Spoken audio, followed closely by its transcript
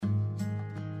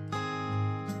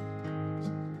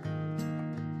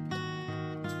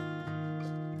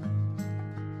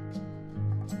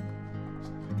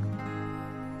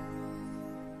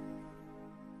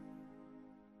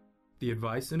The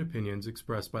advice and opinions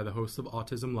expressed by the host of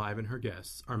Autism Live and her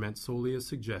guests are meant solely as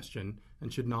suggestion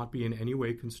and should not be in any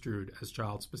way construed as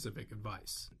child-specific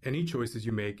advice. Any choices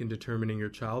you make in determining your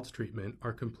child's treatment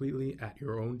are completely at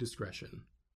your own discretion.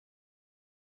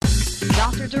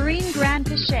 Dr. Doreen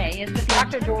Grand-Pichet is the...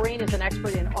 Dr. Doreen is an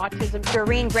expert in autism.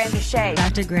 Doreen Grand-Pichet.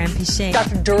 Dr. Grand-Pichet.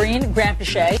 Dr. Doreen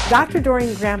Grand-Pichet. Dr.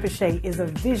 Doreen Grand-Pichet is a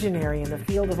visionary in the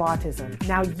field of autism.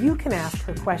 Now you can ask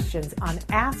her questions on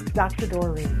Ask Dr.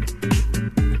 Doreen.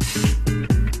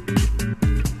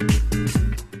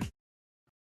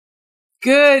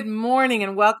 Good morning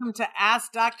and welcome to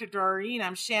Ask Dr. Doreen.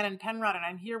 I'm Shannon Penrod and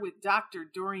I'm here with Dr.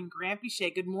 Doreen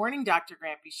Grand-Pichet. Good morning, Dr.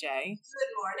 Grand-Pichet.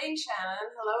 Good morning, Shannon.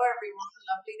 Hello, everyone.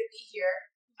 Lovely to be here.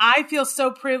 I feel so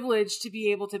privileged to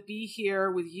be able to be here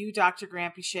with you, Dr.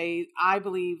 Grand-Pichet. I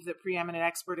believe the preeminent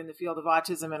expert in the field of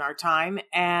autism in our time,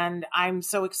 and I'm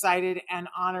so excited and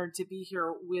honored to be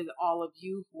here with all of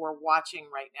you who are watching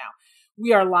right now.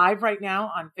 We are live right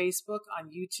now on Facebook, on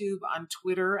YouTube, on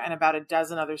Twitter, and about a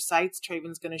dozen other sites.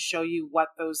 Traven's going to show you what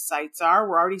those sites are.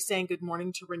 We're already saying good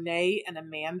morning to Renee and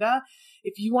Amanda.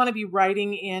 If you want to be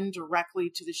writing in directly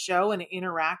to the show and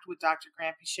interact with Dr.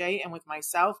 Grand-Pichet and with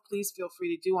myself, please feel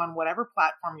free to do on whatever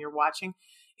platform you're watching.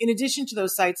 In addition to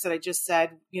those sites that I just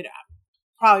said, you know,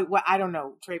 probably what, I don't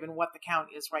know, Traven, what the count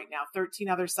is right now, 13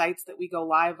 other sites that we go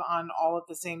live on all at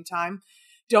the same time.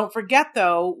 Don't forget,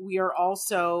 though, we are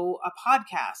also a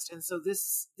podcast. And so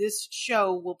this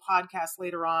show will podcast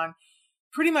later on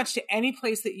pretty much to any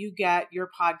place that you get your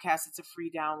podcast. It's a free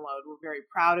download. We're very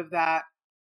proud of that.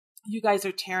 You guys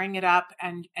are tearing it up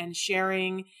and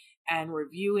sharing and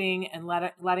reviewing and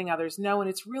letting others know. And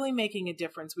it's really making a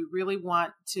difference. We really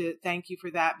want to thank you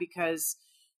for that because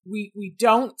we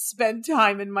don't spend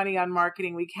time and money on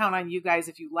marketing. We count on you guys.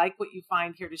 If you like what you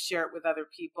find here, to share it with other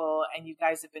people. And you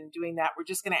guys have been doing that. We're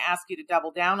just going to ask you to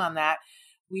double down on that.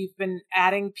 We've been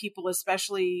adding people,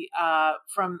 especially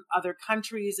from other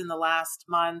countries in the last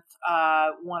month.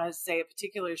 Want to say a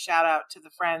particular shout out to the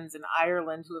friends in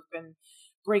Ireland who have been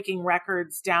breaking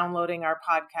records, downloading our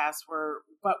podcast.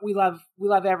 But we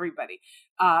love everybody.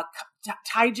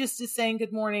 Tyjust is saying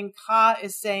good morning. Ka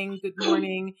is saying good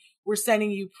morning. We're sending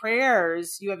you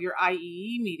prayers. You have your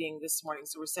IEE meeting this morning,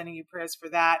 so we're sending you prayers for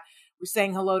that. We're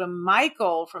saying hello to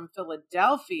Michael from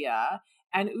Philadelphia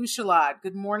and Ushalad.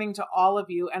 Good morning to all of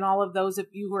you, and all of those of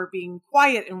you who are being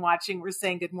quiet and watching, we're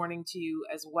saying good morning to you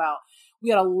as well. We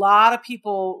had a lot of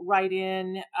people write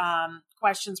in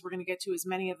questions. We're going to get to as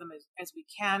many of them as we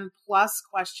can, plus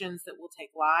questions that we'll take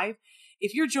live.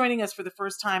 If you're joining us for the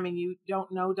first time and you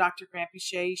don't know Dr.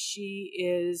 Grand-Pichet, she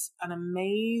is an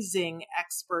amazing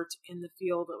expert in the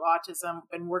field of autism,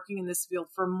 been working in this field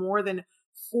for more than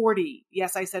 40.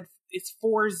 Yes, I said it's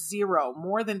 40,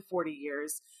 more than 40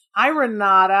 years. Hi,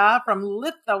 Renata from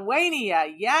Lithuania.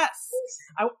 Yes.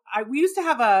 We used to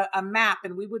have a map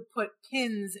and we would put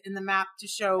pins in the map to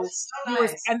show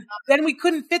viewers, and then we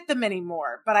couldn't fit them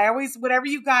anymore. But I always, whatever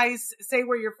you guys say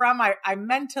where you're from, I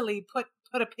mentally put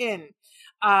a pin.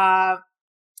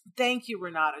 Thank you,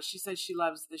 Renata. She says she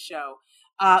loves the show.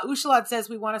 Ushalad says,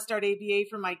 we want to start ABA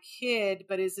for my kid,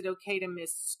 but is it okay to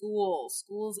miss school?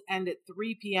 Schools end at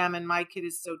 3 p.m. and my kid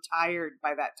is so tired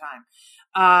by that time.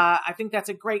 I think that's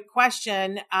a great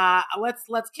question.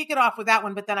 Let's kick it off with that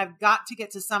one, but then I've got to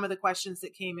get to some of the questions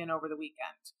that came in over the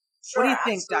weekend. Sure, what do you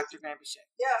think, absolutely. Dr. Grand-Pichet?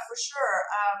 Yeah, for sure.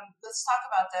 Let's talk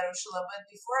about that, Ursula. But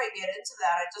before I get into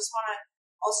that, I just want to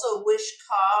also wish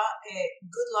Ka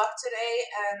good luck today,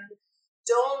 and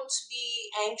don't be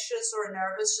anxious or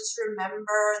nervous. Just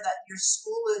remember that your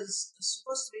school is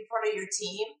supposed to be part of your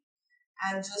team,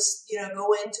 and just,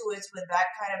 go into it with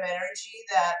that kind of energy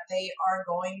that they are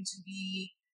going to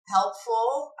be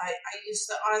helpful. I used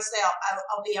to, honestly,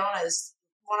 I'll be honest,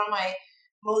 one of my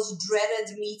most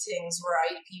dreaded meetings were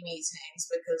IEP meetings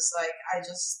because I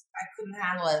couldn't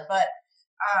handle it. But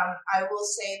I will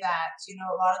say that,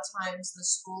 a lot of times the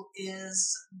school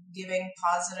is giving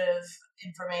positive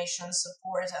information,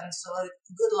 support, and so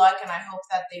good luck. And I hope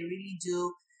that they really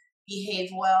do behave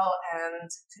well and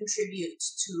contribute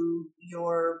to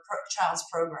your child's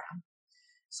program.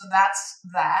 So that's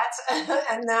that.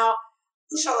 And now,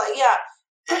 Ushala, yeah.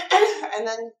 And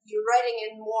then you're writing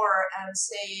in more and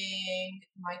saying,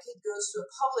 my kid goes to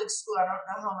a public school. I don't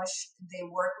know how much they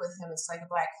work with him. It's like a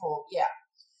black hole. Yeah.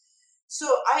 So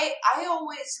I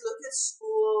always look at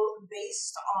school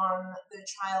based on the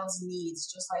child's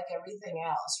needs, just like everything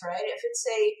else, right? If it's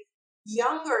a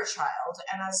younger child,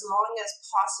 and as long as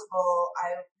possible,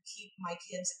 I keep my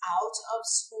kids out of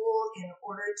school in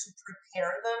order to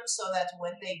prepare them so that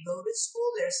when they go to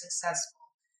school, they're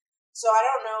successful. So I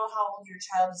don't know how old your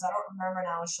child is. I don't remember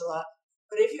now, Sheila.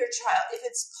 But if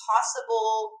it's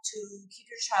possible to keep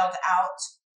your child out,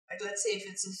 like let's say if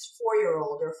it's a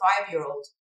 4-year-old or 5-year-old,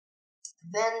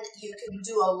 then you can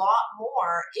do a lot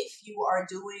more if you are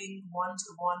doing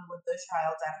one-to-one with the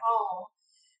child at home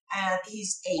and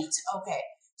he's 8. Okay.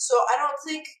 So I don't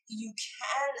think you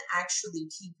can actually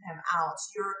keep him out.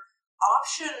 Your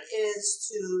option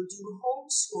is to do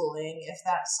homeschooling if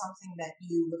that's something that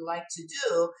you would like to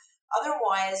do.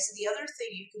 Otherwise, the other thing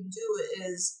you can do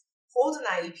is hold an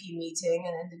IEP meeting,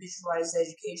 an individualized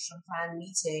education plan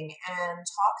meeting, and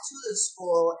talk to the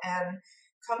school and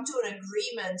come to an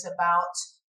agreement about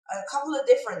a couple of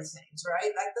different things,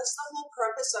 right? Like that's the whole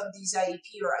purpose of these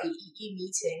IEP or IEE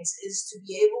meetings, is to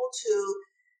be able to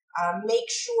make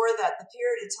sure that the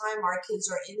period of time our kids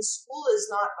are in school is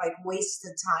not like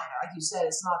wasted time. Like you said,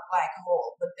 it's not black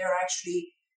hole, but they're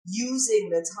actually using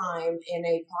the time in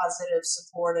a positive,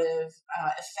 supportive,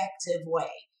 effective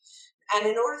way. And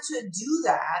in order to do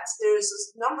that, there's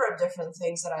a number of different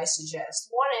things that I suggest.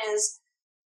 One is,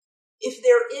 if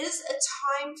there is a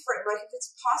time frame, like if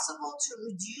it's possible to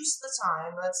reduce the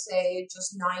time, let's say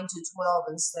just 9 to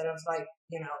 12 instead of 8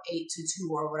 to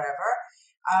 2 or whatever,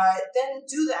 then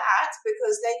do that,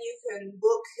 because then you can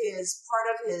book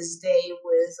part of his day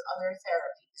with other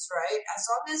therapies, right? As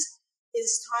long as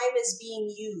his time is being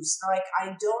used. Like,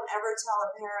 I don't ever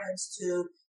tell parents to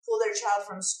pull their child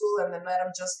from school and then let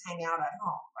them just hang out at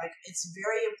home. Like, it's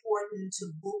very important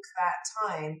to book that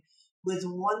time with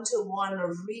one-to-one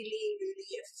really, really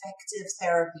effective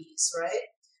therapies, right?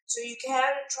 So you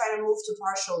can try to move to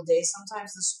partial days.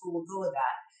 Sometimes the school will go with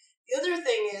that. The other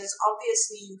thing is,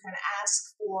 obviously, you can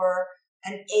ask for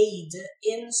an aide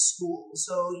in school.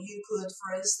 So you could,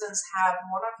 for instance, have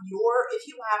if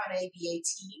you have an ABA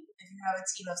team, if you have a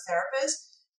team of therapists,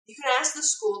 you can ask the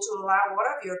school to allow one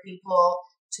of your people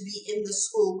to be in the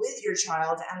school with your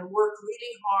child and work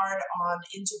really hard on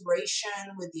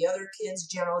integration with the other kids,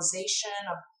 generalization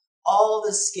of all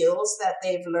the skills that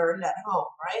they've learned at home,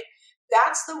 right?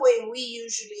 That's the way we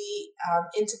usually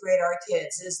integrate our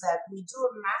kids, is that we do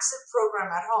a massive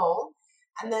program at home,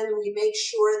 and then we make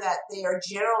sure that they are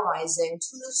generalizing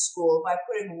to the school by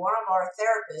putting one of our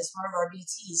therapists, one of our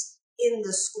BTs, in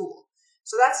the school.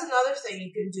 So that's another thing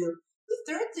you can do. The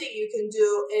third thing you can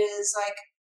do is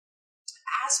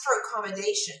ask for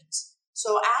accommodations.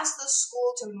 So ask the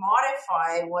school to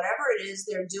modify whatever it is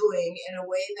they're doing in a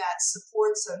way that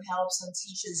supports and helps and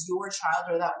teaches your child,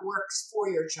 or that works for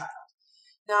your child.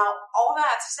 Now, all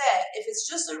that said, if it's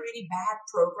just a really bad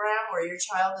program where your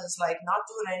child is not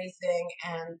doing anything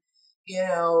and,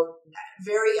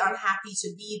 very unhappy to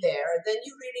be there, then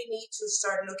you really need to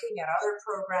start looking at other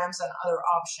programs and other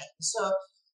options. So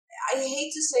I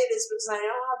hate to say this because I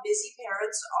know how busy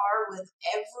parents are with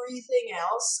everything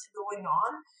else going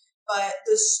on, but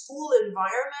the school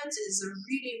environment is a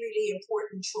really, really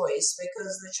important choice,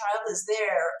 because the child is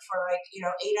there for 8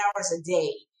 hours a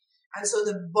day. And so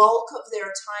the bulk of their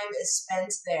time is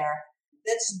spent there.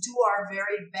 Let's do our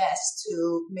very best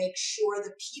to make sure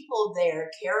the people there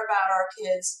care about our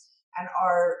kids and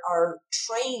are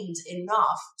trained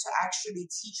enough to actually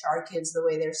teach our kids the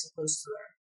way they're supposed to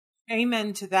learn.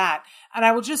 Amen to that. And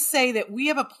I will just say that we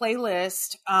have a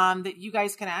playlist that you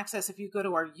guys can access if you go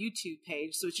to our YouTube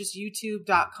page. So it's just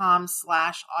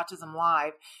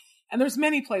youtube.com/autismlive. And there's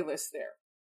many playlists there.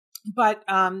 But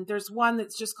there's one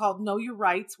that's just called Know Your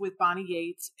Rights with Bonnie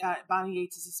Yates. Bonnie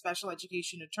Yates is a special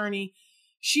education attorney.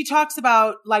 She talks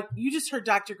about, you just heard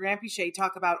Dr. Granpeesheh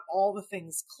talk about all the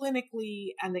things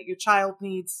clinically, and that your child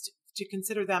needs to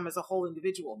consider them as a whole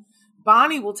individual.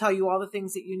 Bonnie will tell you all the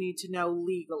things that you need to know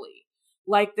legally.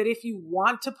 Like that if you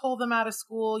want to pull them out of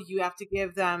school, you have to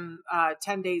give them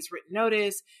 10 days written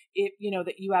notice.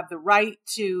 That you have the right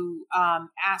to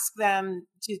ask them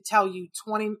to tell you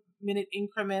 20-minute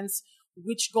increments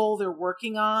which goal they're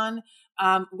working on,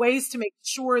 ways to make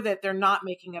sure that they're not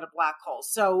making it a black hole.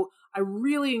 So I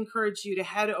really encourage you to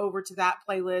head over to that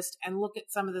playlist and look at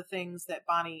some of the things that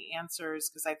Bonnie answers,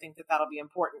 because I think that that'll be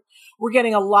important. We're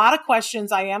getting a lot of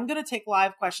questions. I am going to take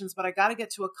live questions, but I got to get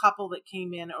to a couple that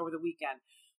came in over the weekend.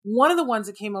 One of the ones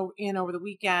that came in over the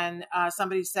weekend,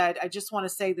 somebody said, I just want to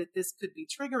say that this could be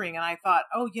triggering. And I thought,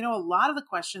 a lot of the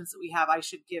questions that we have, I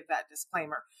should give that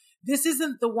disclaimer. This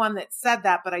isn't the one that said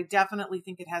that, but I definitely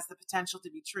think it has the potential to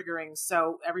be triggering.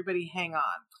 So everybody hang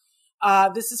on.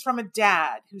 This is from a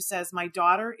dad who says, my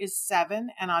daughter is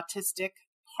 7 and autistic,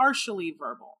 partially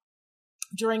verbal.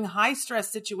 During high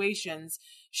stress situations,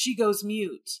 she goes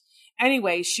mute.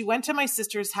 Anyway, she went to my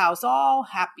sister's house all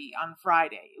happy on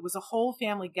Friday. It was a whole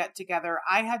family get together.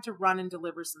 I had to run and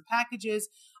deliver some packages.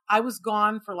 I was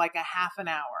gone for a half an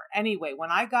hour. Anyway,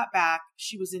 when I got back,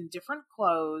 she was in different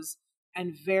clothes,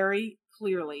 and very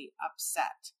clearly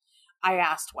upset. I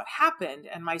asked what happened,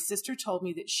 and my sister told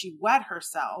me that she wet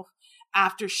herself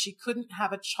after she couldn't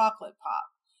have a chocolate pop.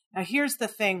 Now, here's the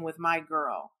thing with my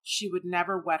girl. She would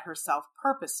never wet herself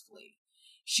purposefully.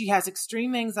 She has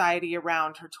extreme anxiety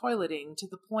around her toileting to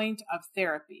the point of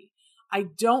therapy. I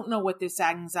don't know what this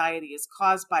anxiety is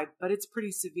caused by, but it's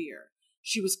pretty severe.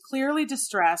 She was clearly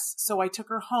distressed, so I took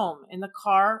her home. In the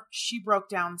car, she broke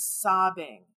down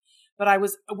sobbing, but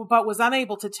was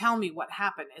unable to tell me what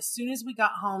happened. As soon as we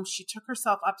got home, she took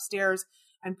herself upstairs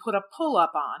and put a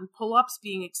pull-up on. Pull-ups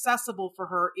being accessible for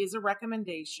her is a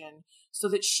recommendation so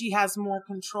that she has more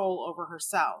control over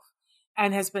herself,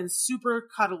 and has been super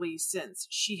cuddly since.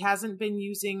 She hasn't been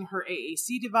using her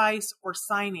AAC device or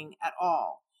signing at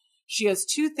all. She has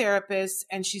 2 therapists,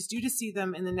 and she's due to see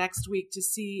them in the next week to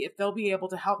see if they'll be able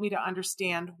to help me to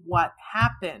understand what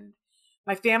happened.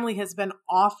 My family has been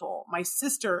awful. My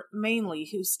sister, mainly,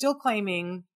 who's still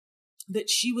claiming that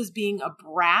she was being a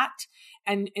brat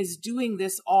and is doing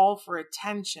this all for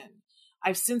attention.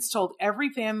 I've since told every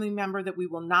family member that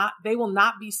they will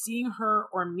not be seeing her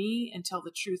or me until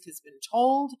the truth has been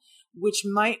told, which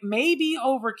may be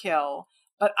overkill,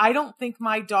 but I don't think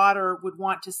my daughter would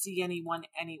want to see anyone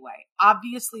anyway.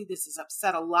 Obviously, this has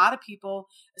upset a lot of people,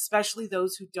 especially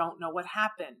those who don't know what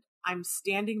happened. I'm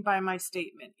standing by my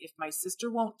statement. If my sister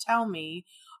won't tell me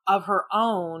of her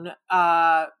own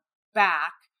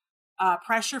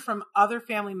pressure from other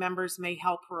family members may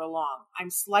help her along. I'm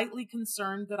slightly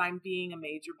concerned that I'm being a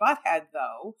major butthead,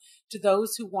 though, to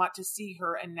those who want to see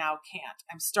her and now can't.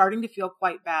 I'm starting to feel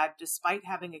quite bad, despite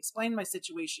having explained my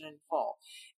situation in full.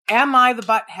 Am I the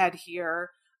butthead here?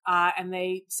 And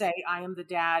they say I am the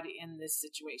dad in this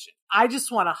situation. I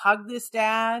just want to hug this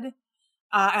dad,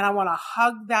 and I want to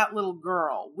hug that little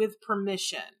girl with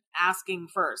permission, asking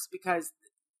first, because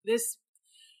this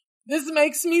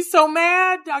makes me so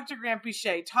mad. Dr.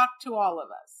 Granpeesheh, talk to all of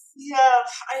us. Yeah,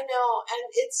 I know.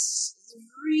 And it's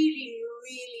really,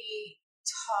 really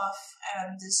tough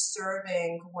and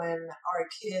disturbing when our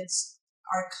kids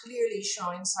are clearly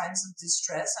showing signs of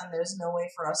distress and there's no way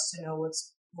for us to know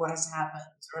what has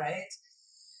happened, right?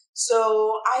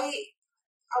 So I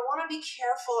want to be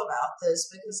careful about this,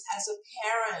 because as a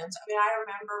parent, I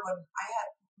remember when I had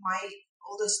my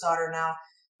oldest daughter now,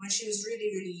 when she was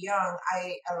really, really young,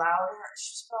 I allowed her,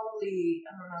 she was probably,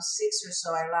 6 or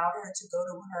so, I allowed her to go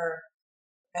to her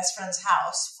best friend's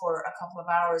house for a couple of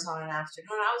hours on an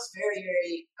afternoon. I was very,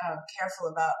 very careful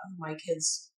about my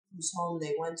kids, whose home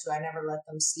they went to. I never let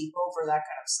them sleep over, that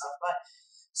kind of stuff. But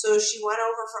so she went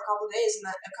over for a couple of days,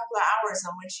 and a couple of hours,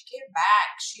 and when she came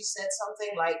back, she said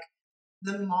something like,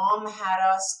 the mom had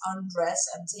us undress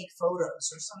and take photos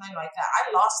or something like that.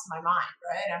 I lost my mind,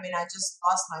 right? I just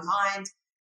lost my mind.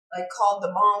 I called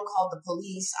the mom, called the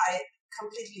police. I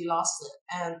completely lost it.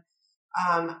 And,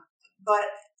 but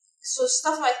so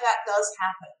stuff like that does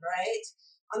happen, right?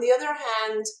 On the other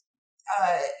hand,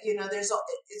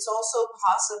 it's also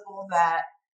possible that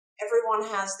everyone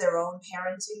has their own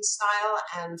parenting style.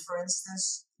 And for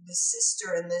instance, the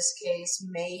sister in this case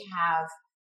may have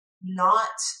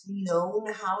not known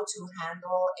how to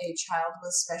handle a child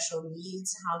with special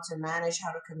needs, how to manage,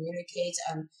 how to communicate,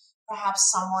 and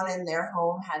perhaps someone in their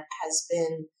home has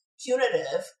been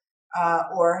punitive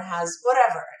or has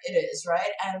whatever it is,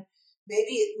 right? And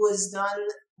maybe it was done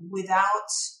without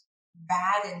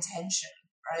bad intention,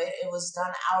 right? It was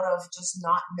done out of just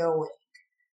not knowing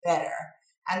better.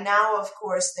 And now, of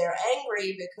course, they're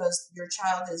angry because your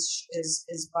child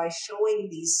is by showing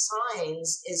these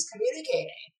signs, is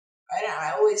communicating, right? And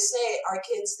I always say our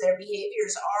kids, their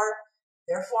behaviors are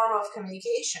their form of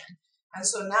communication. And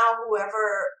so now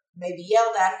whoever maybe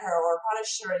yelled at her or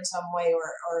punished her in some way or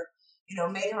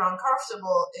made her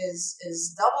uncomfortable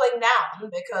is doubling down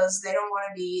because they don't want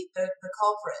to be the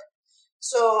culprit.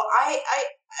 So I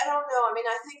don't know.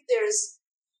 I think there's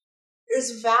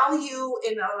value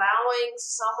in allowing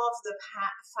some of the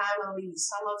family,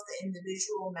 some of the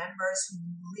individual members who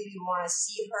really want to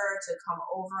see her to come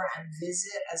over and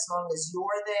visit as long as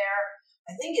you're there.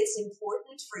 I think it's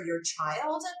important for your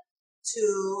child to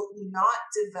not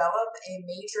develop a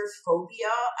major phobia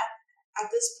at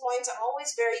this point. I'm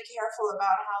always very careful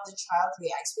about how the child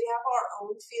reacts. We have our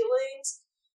own feelings,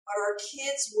 but our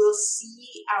kids will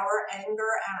see our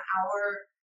anger and our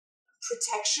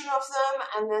protection of them,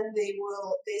 and then they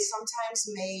sometimes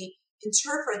may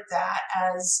interpret that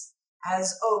as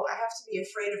oh, I have to be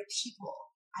afraid of people.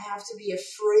 I have to be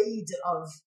afraid of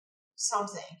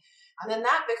something. And then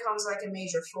that becomes like a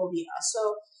major phobia.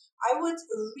 So I would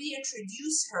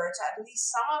reintroduce her to at least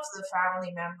some of the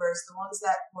family members, the ones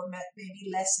that were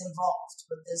maybe less involved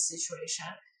with this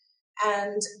situation,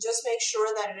 and just make sure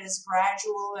that it is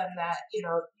gradual and that, you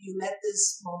know, you let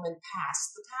this moment pass.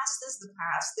 The past is the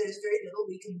past. There's very little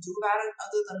we can do about it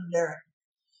other than learn.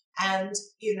 And,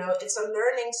 you know, it's a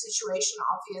learning situation,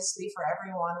 obviously, for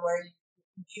everyone where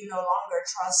you no longer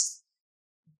trust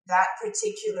that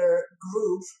particular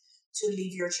group to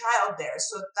leave your child there.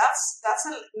 So that's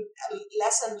a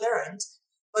lesson learned.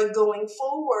 But going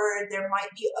forward, there might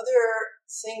be other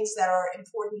things that are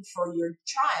important for your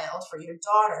child, for your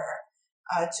daughter,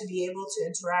 to be able to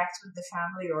interact with the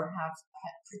family or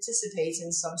participate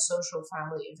in some social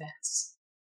family events.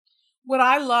 What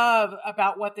I love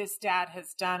about what this dad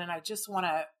has done, and I just want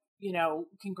to, you know,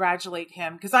 congratulate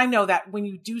him, because I know that when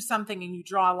you do something and you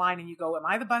draw a line and you go, am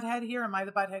I the butthead here? Am I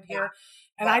the butthead here?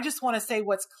 And I just want to say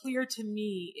what's clear to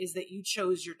me is that you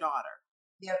chose your daughter.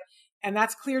 Yep. And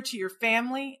that's clear to your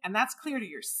family, and that's clear to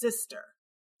your sister.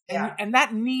 Yeah. And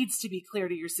that needs to be clear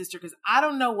to your sister, because I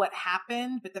don't know what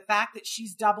happened, but the fact that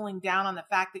she's doubling down on the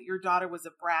fact that your daughter was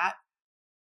a brat.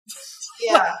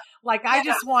 Yeah. I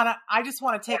just want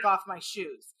to take off my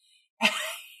shoes.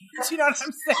 You know what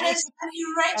I'm saying? And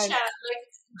you're right, Shannon. Like,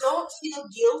 don't feel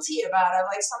guilty about it.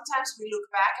 Like, sometimes we look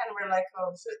back and we're like,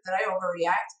 oh, did I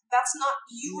overreact? That's not,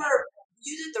 you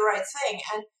did the right thing.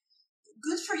 And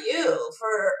good for you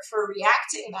for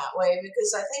reacting that way,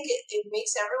 because I think it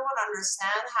makes everyone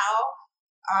understand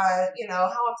how, you know,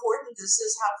 how important this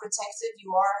is, how protective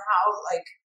you are, how, like,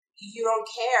 you don't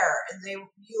care.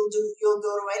 You'll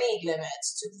go to any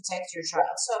limits to protect your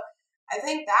child. So I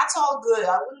think that's all good.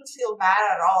 I wouldn't feel bad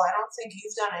at all. I don't think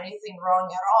you've done anything wrong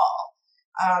at all.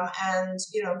 And,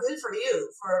 you know, good for you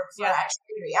for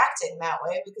actually reacting that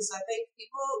way, because I think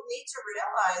people need to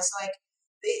realize, like,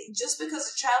 just because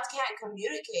a child can't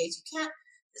communicate,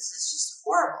 this is just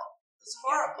horrible. It's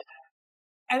horrible.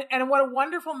 And what a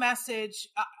wonderful message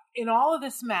in all of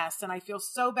this mess. And I feel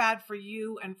so bad for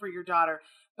you and for your daughter.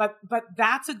 But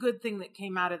that's a good thing that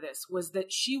came out of this, was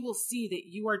that she will see that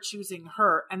you are choosing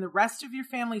her, and the rest of your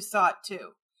family saw it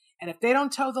too. And if they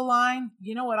don't toe the line,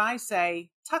 you know what I say?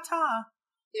 Ta-ta.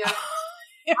 Yeah.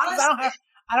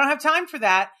 I don't have time for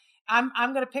that. I'm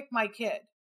going to pick my kid.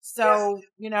 So,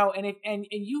 you know, and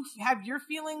you have your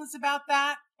feelings about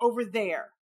that over there.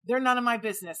 They're none of my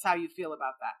business how you feel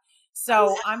about that.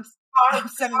 So I'm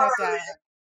setting that down.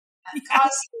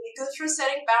 Constantly good for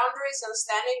setting boundaries and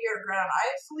standing your ground. I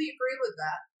fully agree with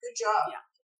that. Good job.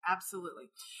 Yeah, absolutely.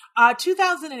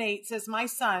 2008 says, my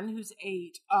son, who's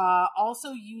 8,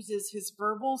 also uses his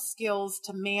verbal skills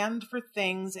to demand for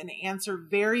things and answer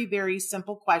very, very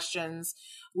simple questions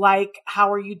like,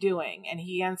 how are you doing? And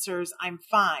he answers, I'm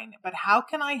fine. But how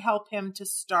can I help him to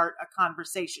start a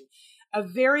conversation? A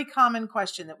very common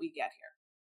question that we get here.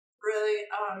 Really?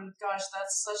 Gosh,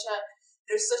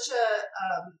 there's such a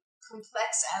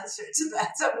complex answer to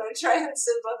that. So I'm going to try and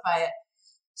simplify it.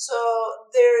 So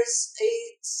there's a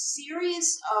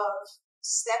series of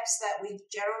steps that we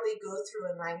generally go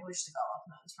through in language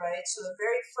development, right? So the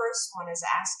very first one is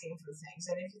asking for things.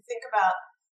 And if you think about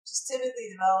just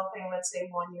typically developing, let's say,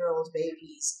 1-year-old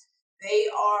babies, they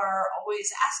are always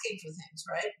asking for things,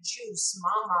 right? Juice,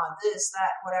 mama, this,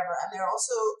 that, whatever. And they're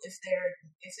also, if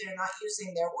they're not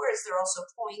using their words, they're also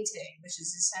pointing, which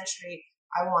is essentially,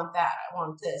 I want that, I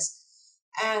want this.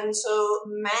 And so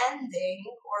manding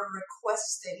or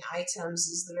requesting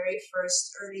items is the very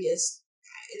first, earliest,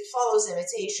 it follows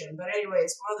imitation, but anyway,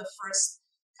 it's one of the first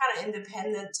kind of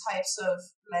independent types of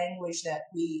language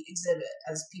that we exhibit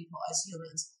as people, as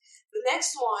humans. The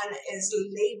next one is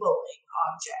labeling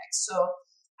objects. So,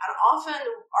 and often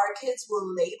our kids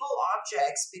will label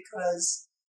objects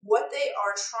because what they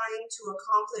are trying to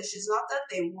accomplish is not that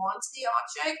they want the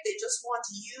object, they just want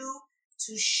you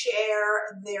to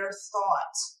share their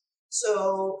thought.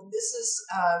 So this is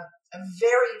a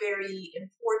very, very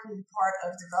important part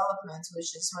of development,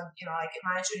 which is when, you know, like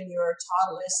imagine your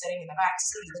toddler sitting in the back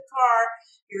seat of the car,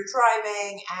 you're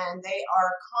driving, and they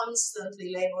are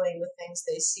constantly labeling the things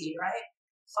they see, right?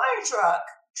 Fire truck,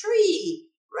 tree,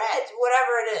 red,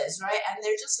 whatever it is, right? And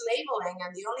they're just labeling,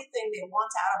 and the only thing they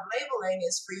want out of labeling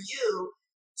is for you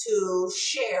to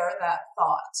share that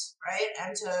thought, right?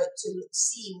 And to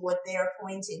see what they're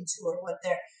pointing to or what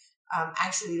they're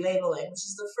actually labeling, which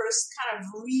is the first kind of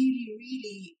really,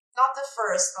 really, not the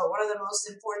first, but one of the most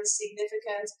important,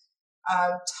 significant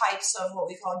types of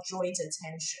what we call joint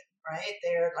attention, right?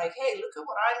 They're like, hey, look at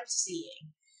what I'm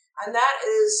seeing. And that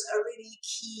is a really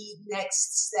key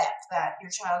next step that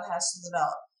your child has to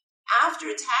develop.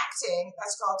 After tacting,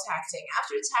 that's called tacting.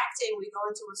 After tacting, we go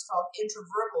into what's called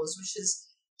interverbals, which is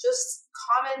just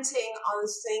commenting on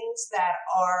things that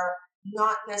are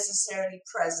not necessarily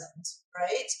present,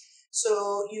 right?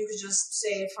 So you could just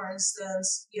say, for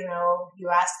instance, you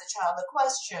ask the child a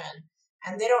question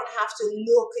and they don't have to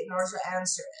look in order to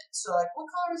answer it. So like,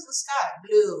 what color is the sky?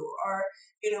 Blue. Or,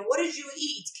 what did you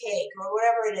eat? Cake, or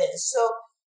whatever it is. So,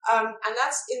 and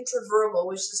that's intraverbal,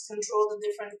 which is controlled a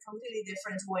completely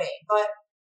different way. But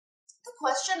the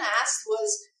question asked was,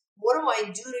 what do I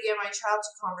do to get my child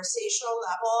to conversational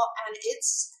level? And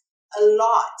it's a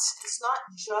lot. It's not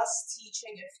just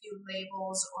teaching a few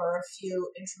labels or a few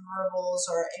intraverbals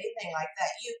or anything like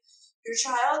that. Your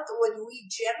child, what we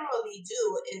generally do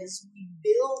is we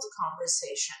build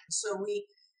conversation. So we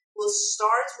will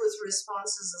start with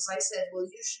responses, as I said, we'll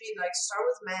usually start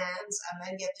with mans and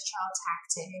then get the child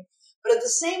tacting. But at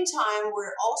the same time,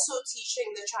 we're also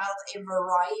teaching the child a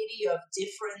variety of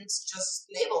different just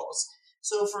labels.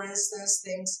 So for instance,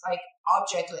 things like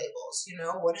object labels,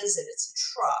 what is it? It's a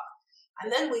truck. And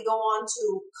then we go on to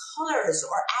colors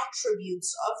or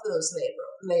attributes of those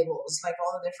labels, like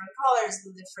all the different colors,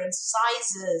 the different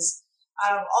sizes,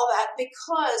 all that,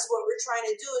 because what we're trying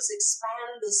to do is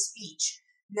expand the speech.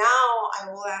 Now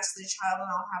I will ask the child, and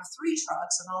I'll have 3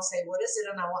 trucks, and I'll say, what is it?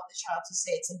 And I want the child to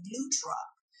say, it's a blue truck,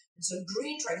 it's a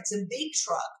green truck, it's a big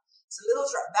truck, it's a little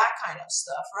truck, that kind of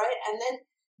stuff, right? And then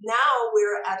now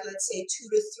we're at, let's say,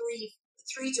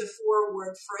 3 to 4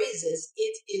 word phrases.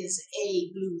 It is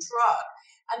a blue truck.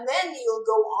 And then you'll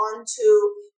go on to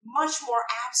much more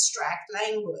abstract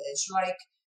language, like,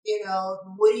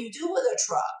 what do you do with a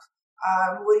truck?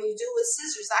 What do you do with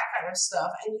scissors? That kind of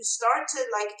stuff. And you start to have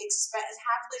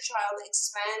the child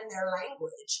expand their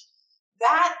language.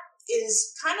 That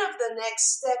is kind of the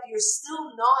next step. You're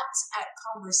still not at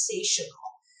conversational.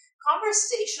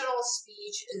 Conversational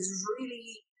speech is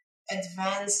really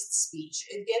advanced speech.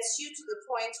 It gets you to the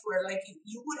point where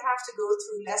you would have to go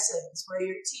through lessons where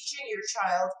you're teaching your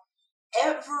child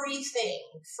everything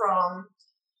from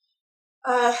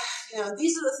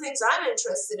these are the things I'm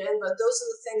interested in, but those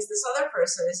are the things this other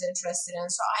person is interested in.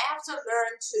 So I have to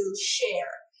learn to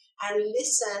share and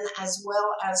listen as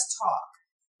well as talk.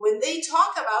 When they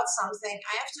talk about something,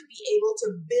 I have to be able to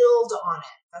build on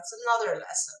it. That's another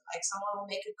lesson. Like someone will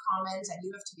make a comment and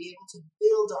you have to be able to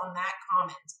build on that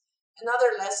comment.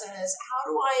 Another lesson is, how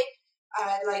do I,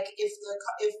 if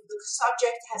the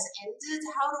subject has ended,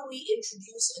 how do we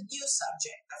introduce a new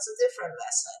subject? That's a different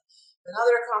lesson.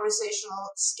 Another conversational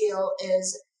skill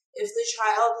is, if the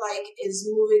child is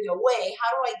moving away, how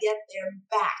do I get them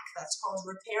back? That's called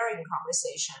repairing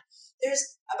conversation. There's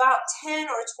about 10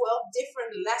 or 12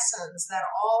 different lessons that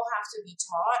all have to be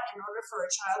taught in order for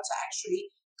a child to actually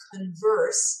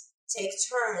converse, take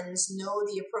turns, know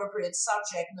the appropriate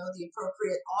subject, know the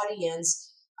appropriate audience,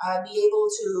 be able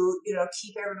to,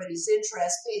 keep everybody's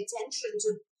interest, pay attention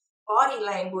to body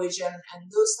language and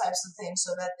those types of things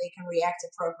so that they can react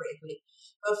appropriately.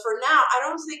 But for now, I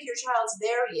don't think your child's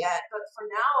there yet, but for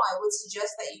now, I would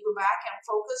suggest that you go back and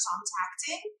focus on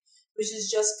tacting, which is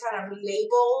just kind of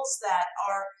labels that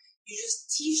you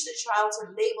just teach the child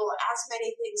to label as many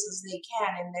things as they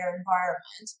can in their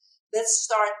environment. Let's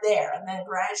start there, and then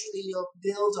gradually you'll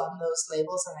build on those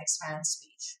labels and expand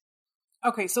speech.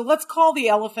 Okay, so let's call the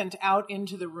elephant out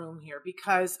into the room here,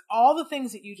 because all the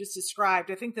things that you just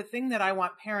described, I think the thing that I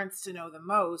want parents to know the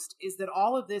most is that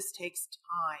all of this takes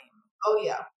time. Oh,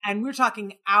 yeah. And we're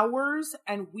talking hours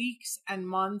and weeks and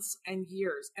months and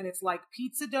years. And it's like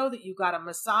pizza dough that you got to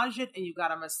massage it, and you got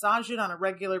to massage it on a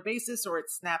regular basis or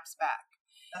it snaps back.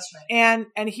 That's right.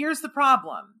 And here's the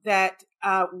problem, that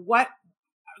what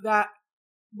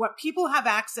people have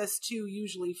access to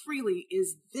usually freely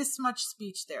is this much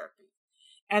speech therapy.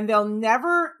 And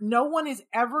no one is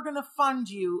ever going to fund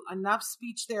you enough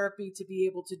speech therapy to be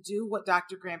able to do what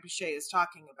Dr. Granpeesheh is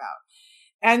talking about.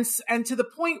 And to the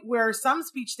point where some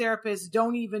speech therapists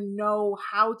don't even know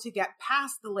how to get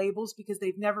past the labels because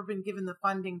they've never been given the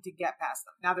funding to get past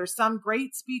them. Now, there's some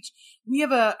great speech. We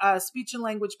have a speech and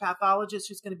language pathologist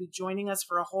who's going to be joining us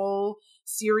for a whole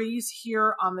series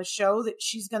here on the show, that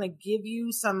she's going to give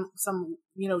you some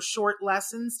short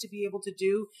lessons to be able to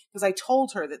do. Because I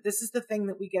told her that this is the thing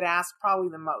that we get asked probably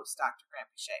the most, Dr.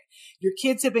 Granpeesheh. Your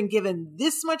kids have been given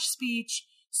this much speech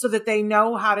so that they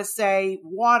know how to say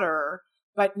water,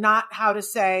 but not how to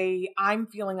say, I'm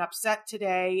feeling upset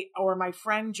today, or my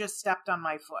friend just stepped on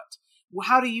my foot. Well,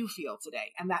 how do you feel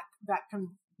today? And that back and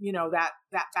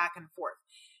forth.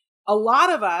 A lot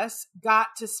of us got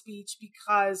to speech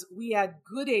because we had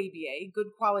good ABA, good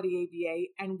quality ABA,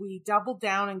 and we doubled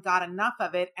down and got enough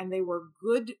of it. And they were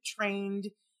good trained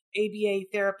ABA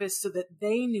therapists so that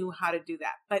they knew how to do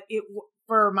that. But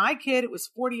for my kid, it was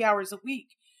 40 hours a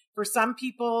week. For some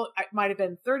people, it might have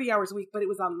been 30 hours a week, but it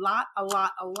was a lot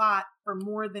for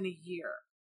more than a year.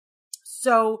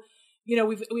 So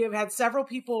we have had several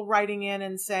people writing in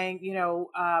and saying,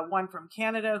 one from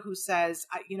Canada who says,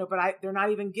 they're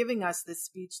not even giving us this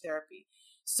speech therapy.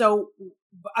 So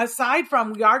aside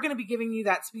from, we are going to be giving you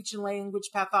that speech and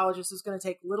language pathologist who's going to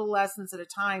take little lessons at a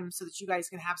time so that you guys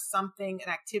can have something, an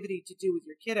activity to do with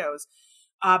your kiddos.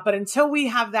 But until we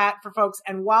have that for folks,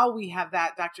 and while we have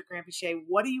that, Dr. Granpeesheh,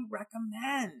 what do you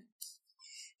recommend?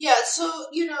 Yeah, so,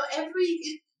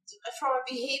 from a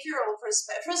behavioral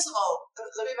perspective, first of all,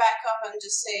 let me back up and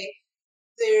just say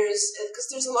because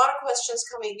there's a lot of questions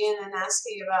coming in and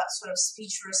asking about sort of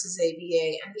speech versus ABA.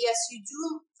 And yes, you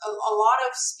do a lot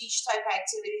of speech type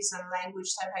activities and language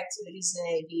type activities in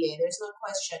ABA. There's no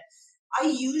question. I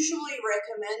usually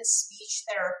recommend speech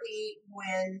therapy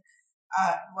when,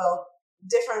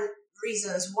 different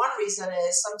reasons. One reason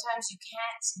is sometimes you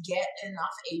can't get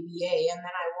enough ABA, and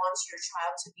then I want your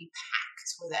child to be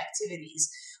packed with activities.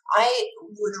 I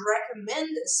would recommend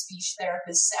a speech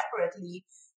therapist separately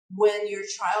when your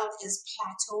child is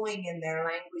plateauing in their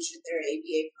language with their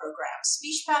ABA program.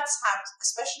 Speech paths have,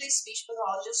 especially speech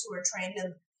pathologists who are trained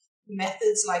in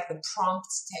methods like the prompt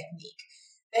technique,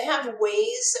 they have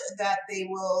ways that they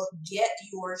will get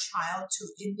your child to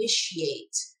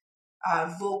initiate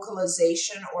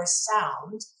vocalization or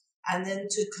sound, and then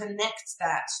to connect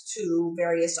that to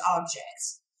various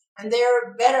objects. And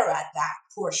they're better at that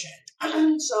portion.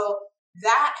 So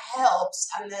that helps.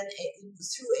 And then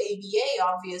through ABA,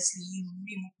 obviously,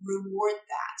 you reward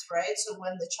that, right? So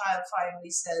when the child finally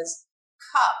says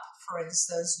cup, for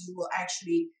instance, you will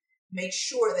actually make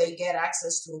sure they get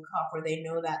access to a cup, or they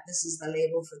know that this is the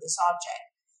label for this object.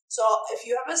 So if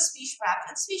you have a speech path,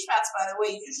 and speech paths, by the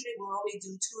way, usually will only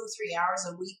do 2 or 3 hours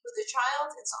a week with the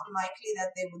child. It's unlikely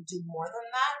that they would do more than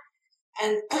that.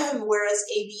 And whereas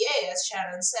ABA, as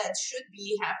Shannon said, should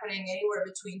be happening anywhere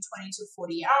between 20 to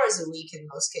 40 hours a week in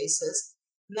most cases.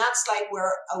 And that's like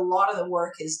where a lot of the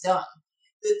work is done.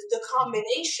 The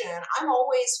combination, I'm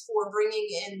always for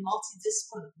bringing in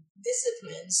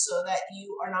disciplines so that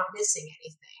you are not missing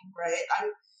anything, right? I'm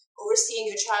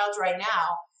overseeing a child right now,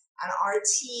 and our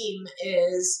team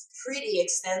is pretty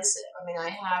extensive. I mean,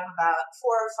 I have about 4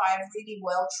 or 5 really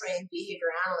well-trained behavior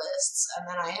analysts, and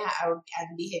then I have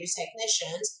behavior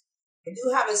technicians. I do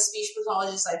have a speech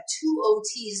pathologist. I have 2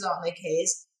 OTs on the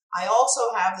case. I also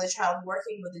have the child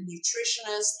working with a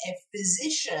nutritionist, a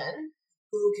physician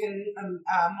who can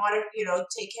monitor,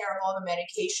 take care of all the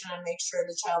medication and make sure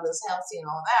the child is healthy and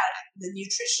all that. The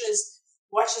nutritionist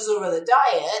watches over the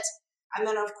diet. And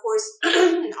then, of course,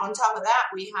 on top of that,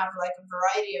 we have like a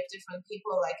variety of different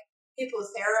people, like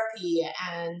hippotherapy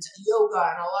and yoga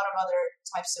and a lot of other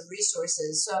types of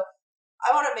resources. So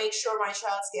I want to make sure my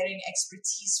child's getting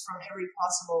expertise from every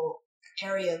possible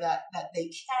area that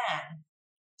they can.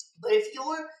 But if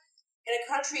you're in a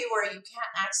country where you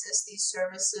can't access these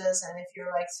services, and if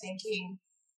you're like thinking,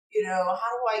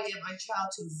 how do I get my child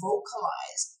to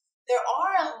vocalize? There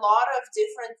are a lot of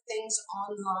different things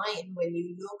online when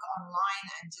you look online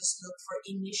and just look for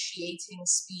initiating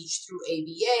speech through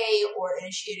ABA or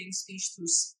initiating speech through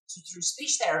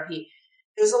speech therapy.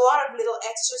 There's a lot of little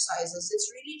exercises.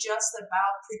 It's really just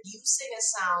about producing a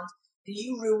sound, and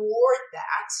you reward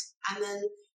that, and then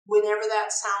whenever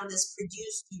that sound is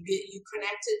produced, you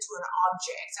connect it to an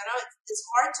object. I know it's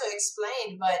hard to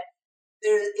explain, but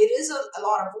it is a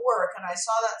lot of work, and I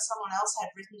saw that someone else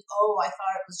had written, I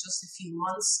thought it was just a few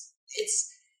months. It's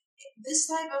this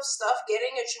type of stuff,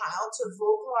 getting a child to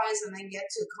vocalize and then get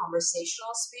to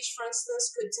conversational speech, for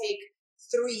instance, could take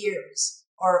 3 years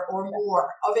or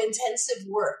more of intensive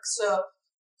work. So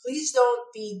please don't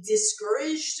be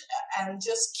discouraged, and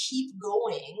just keep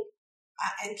going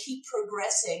and keep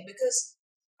progressing, because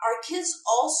our kids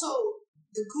also,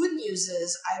 the good news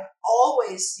is I've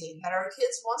always seen that our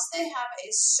kids, once they have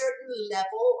a certain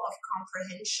level of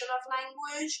comprehension of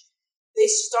language, they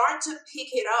start to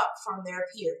pick it up from their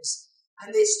peers,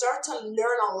 and they start to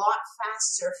learn a lot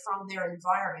faster from their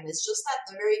environment. It's just that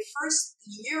the very first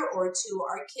year or two,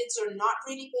 our kids are not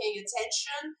really paying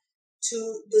attention to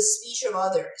the speech of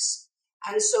others.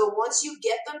 And so once you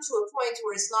get them to a point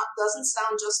where doesn't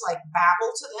sound just like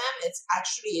babble to them,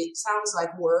 it sounds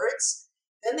like words,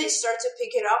 then they start to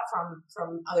pick it up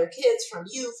from other kids, from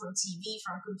you, from TV,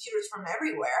 from computers, from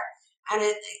everywhere, and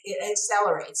it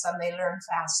accelerates, and they learn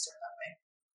faster that way.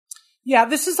 Yeah,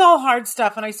 this is all hard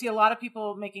stuff, and I see a lot of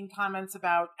people making comments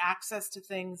about access to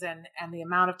things and the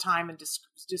amount of time and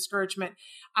discouragement.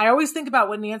 I always think about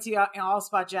what Nancy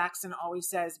Alspaugh Jackson always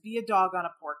says: be a dog on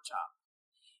a pork chop.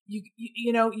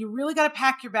 You really got to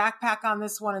pack your backpack on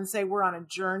this one and say we're on a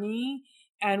journey,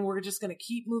 and we're just going to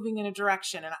keep moving in a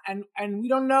direction. And we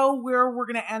don't know where we're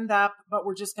going to end up, but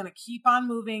we're just going to keep on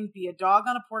moving, be a dog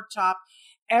on a pork chop.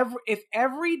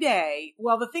 Every day,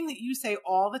 well, the thing that you say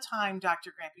all the time,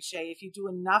 Dr. Granpeesheh, if you do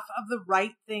enough of the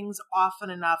right things often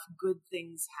enough, good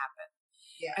things happen.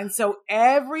 Yeah. And so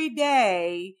every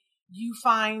day you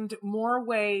find more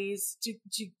ways to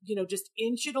just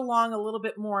inch it along a little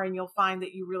bit more, and you'll find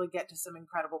that you really get to some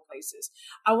incredible places.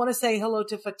 I want to say hello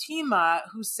to Fatima,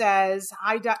 who says,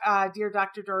 hi, dear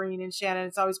Dr. Doreen and Shannon.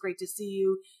 It's always great to see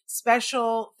you.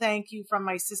 Special thank you from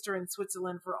my sister in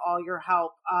Switzerland for all your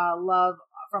help. Love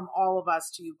from all of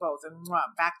us to you both, and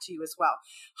back to you as well.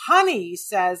 Honey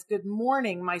says, good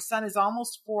morning. My son is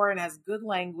almost 4 and has good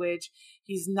language.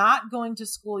 He's not going to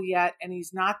school yet, and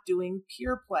he's not doing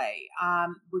peer play.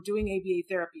 We're doing ABA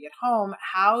therapy at home.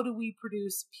 How do we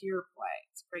produce peer play?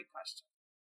 It's a great question.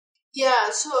 Yeah,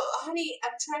 so honey,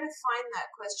 I'm trying to find that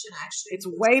question actually. It's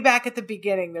way back at the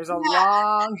beginning. There's a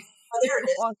long... Oh, there it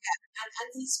is. Yeah.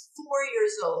 And he's 4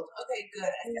 years old. Okay,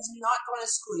 good. And he's not going to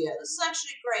school yet. This is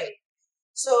actually great.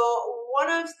 So one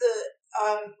of the,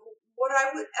 what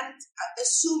I would, and I'm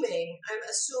assuming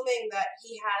that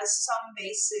he has some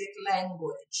basic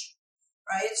language,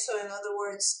 right? So in other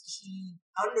words, he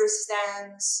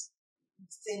understands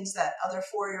things that other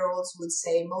 4-year-olds would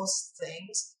say, most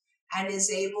things, and is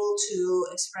able to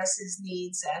express his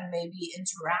needs and maybe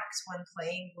interact when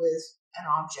playing with an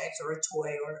object or a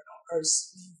toy or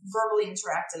verbally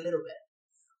interact a little bit.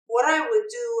 What I would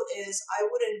do is I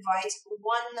would invite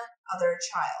one other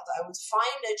child. I would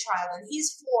find a child, and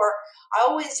he's 4. I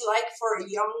always like for a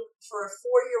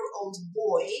 4-year-old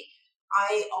boy,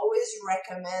 I always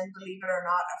recommend, believe it or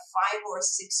not, a 5 or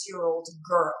 6-year-old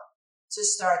girl to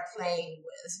start playing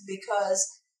with, because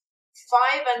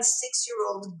 5 and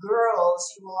 6-year-old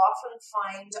girls you will often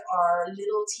find are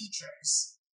little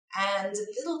teachers. And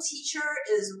little teacher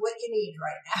is what you need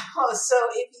right now. So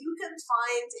if you can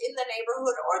find in the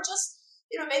neighborhood, or just,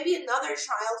 maybe another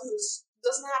child who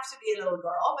doesn't have to be a little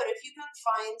girl, but if you can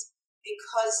find a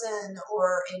cousin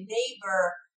or a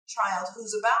neighbor child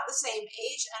who's about the same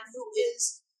age and who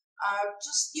is an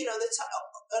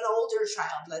older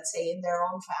child, let's say, in their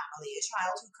own family, a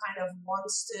child who kind of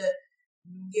wants to,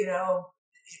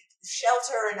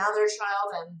 shelter another child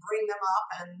and bring them up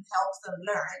and help them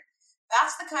learn.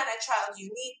 That's the kind of child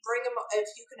you need. Bring them, if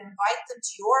you can invite them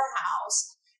to your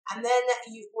house. And then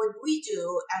what we do,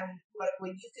 and what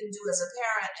you can do as a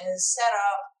parent, is set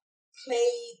up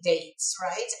play dates,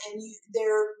 right? And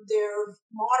they're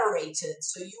moderated.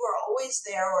 So you are always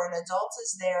there, or an adult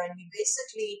is there, and you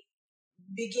basically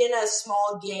begin a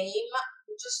small game.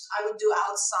 I would do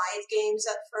outside games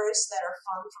at first that are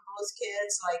fun for both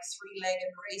kids, like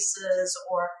 3-legged races,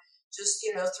 or just,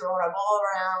 throwing a ball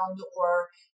around,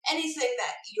 or anything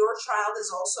that your child is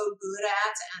also good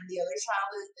at and the other child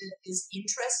is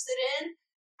interested in.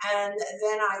 And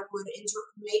then I would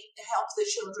help the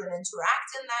children interact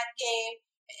in that game.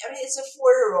 I mean, it's a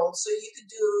 4-year-old, so you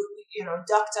could do,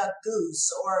 duck, duck, goose,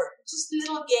 or just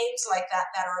little games like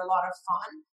that are a lot of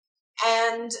fun.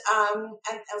 And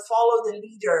follow the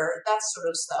leader, that sort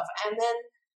of stuff. And then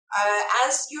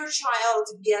as your child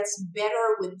gets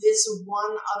better with this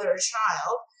one other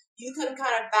child, you can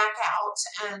kind of back out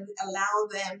and allow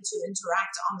them to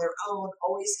interact on their own,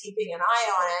 always keeping an eye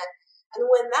on it. And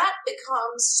when that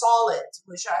becomes solid,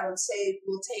 which I would say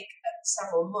will take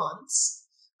several months,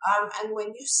 and when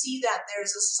you see that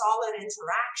there's a solid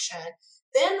interaction,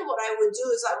 then what I would do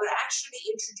is I would actually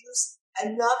introduce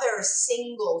another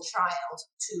single child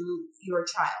to your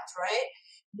child, right?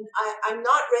 I'm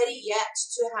not ready yet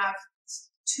to have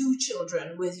 2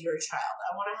 children with your child.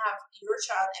 I want to have your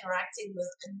child interacting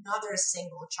with another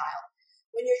single child.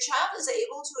 When your child is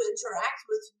able to interact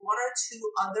with 1 or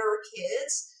 2 other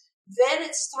kids, then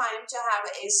it's time to have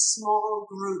a small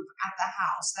group at the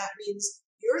house. That means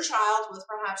your child with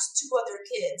perhaps 2 other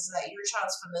kids that your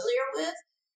child's familiar with.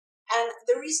 And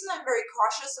the reason I'm very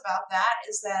cautious about that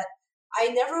is that I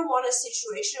never want a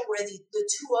situation where the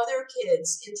 2 other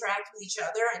kids interact with each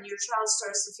other and your child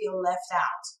starts to feel left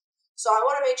out. So I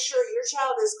want to make sure your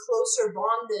child is closer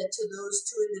bonded to those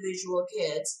 2 individual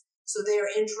kids, so they are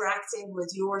interacting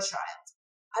with your child.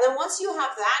 And then once you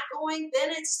have that going,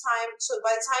 then it's time. So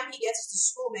by the time he gets to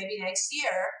school, maybe next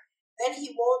year, then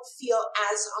he won't feel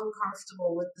as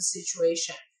uncomfortable with the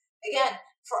situation. Again,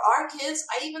 for our kids,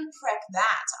 I even prep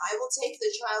that. I will take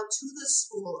the child to the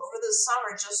school over the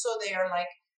summer just so they are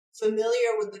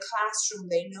familiar with the classroom.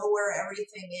 They know where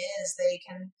everything is. They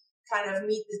can kind of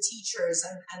meet the teachers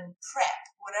and prep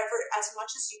whatever, as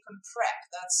much as you can prep.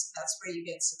 That's where you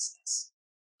get success.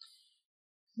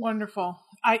 Wonderful.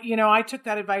 I took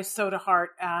that advice so to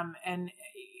heart. And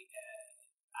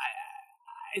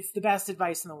it's the best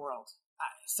advice in the world.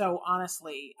 So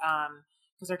honestly,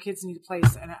 because our kids need a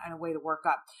place and a way to work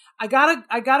up. I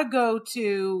gotta go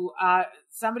to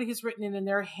somebody who's written it in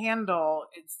their handle.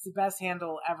 It's the best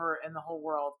handle ever in the whole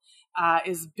world.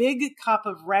 Is big cup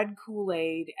of red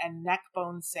Kool-Aid and neck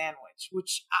bone sandwich.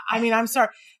 Which I mean, I'm sorry,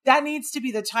 that needs to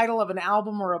be the title of an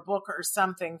album or a book or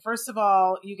something. First of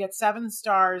all, you get 7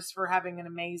 stars for having an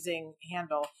amazing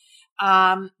handle.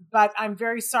 But I'm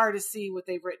very sorry to see what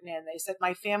they've written in. They said,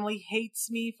 my family hates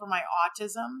me for my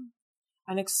autism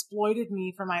and exploited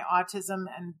me for my autism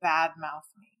and badmouth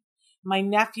me. My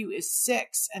nephew is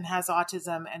 6 and has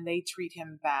autism and they treat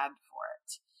him bad for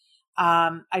it.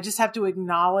 I just have to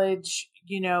acknowledge,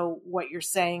 what you're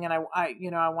saying. And I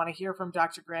want to hear from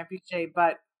Dr. Granpeesheh,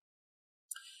 but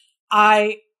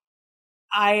I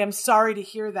am sorry to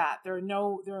hear that. There are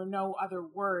no other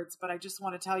words, but I just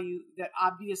want to tell you that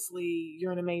obviously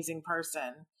you're an amazing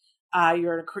person.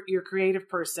 You're a creative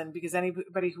person, because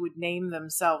anybody who would name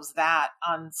themselves that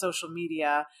on social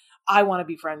media, I want to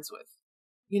be friends with.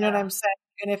 You know what I'm saying?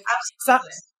 And if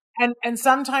and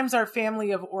sometimes our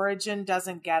family of origin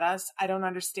doesn't get us. I don't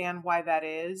understand why that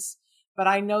is, but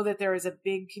I know that there is a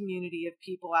big community of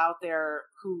people out there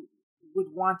who would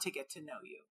want to get to know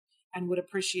you and would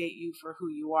appreciate you for who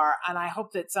you are. And I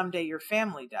hope that someday your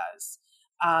family does.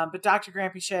 But Dr.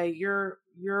 Granpeesheh,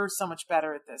 you're so much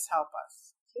better at this. Help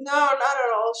us. No, not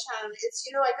at all, Shannon. It's,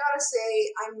 I gotta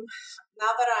say,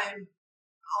 now that I'm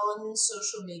on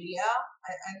social media,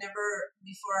 I never,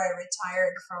 before I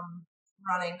retired from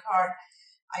running CARD,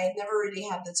 I never really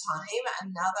had the time.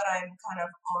 And now that I'm kind of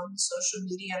on social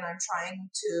media and I'm trying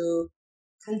to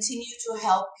continue to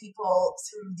help people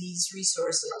through these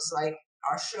resources, like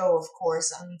our show, of course,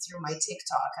 and through my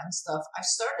TikTok and stuff, I've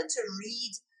started to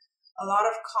read a lot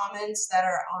of comments that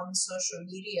are on social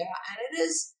media, and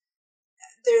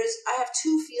I have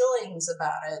 2 feelings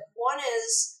about it. One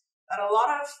is that a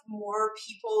lot of more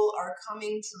people are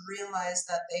coming to realize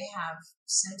that they have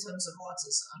symptoms of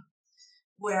autism,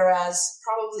 whereas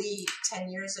probably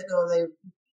 10 years ago,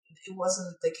 it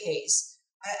wasn't the case.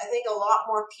 I think a lot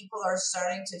more people are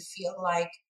starting to feel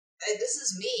like, hey, this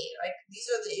is me. Like, these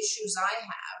are the issues I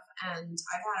have. And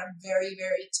I've had a very,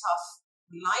 very tough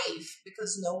life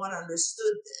because no one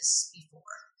understood this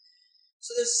before.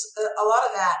 So there's a lot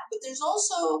of that. But there's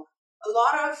also a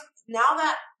lot of, now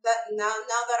that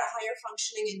higher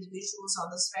functioning individuals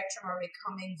on the spectrum are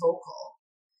becoming vocal,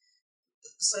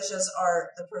 such as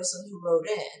the person who wrote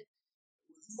in,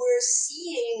 we're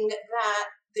seeing that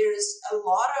there's a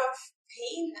lot of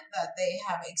pain that they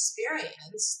have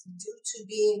experienced due to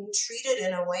being treated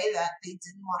in a way that they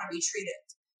didn't want to be treated.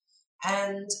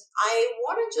 And I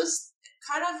want to just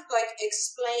kind of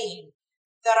explain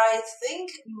that I think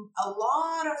a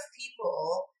lot of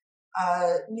people,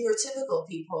 neurotypical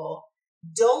people,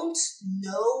 don't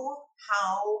know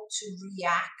how to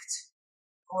react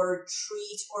or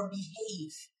treat or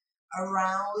behave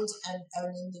around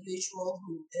an individual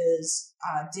who is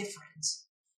different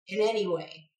in any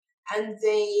way. And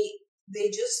they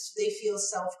feel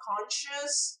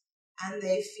self-conscious, and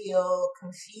they feel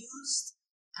confused,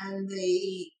 and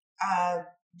they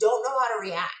don't know how to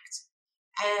react.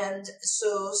 And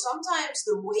so sometimes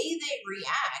the way they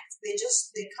react, they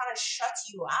kind of shut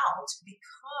you out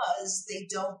because they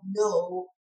don't know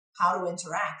how to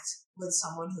interact with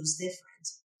someone who's different.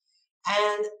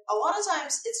 And a lot of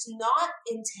times it's not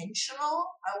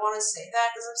intentional. I want to say that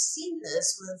because I've seen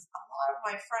this with a lot of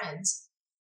my friends.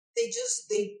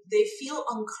 They feel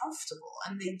uncomfortable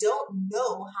and they don't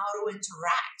know how to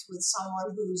interact with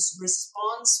someone whose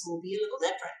response will be a little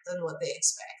different than what they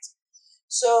expect.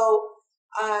 So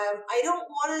I don't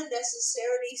want to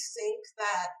necessarily think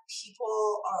that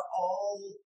people are all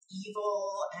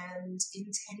evil and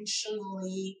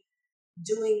intentionally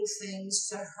doing things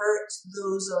to hurt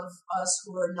those of us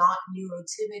who are not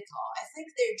neurotypical. I think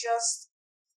they just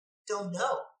don't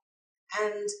know.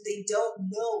 And they don't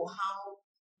know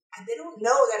they don't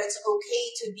know that it's okay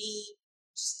to be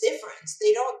just different.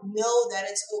 They don't know that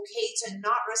it's okay to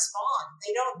not respond.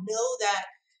 They don't know that,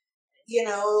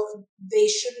 they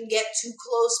shouldn't get too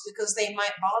close because they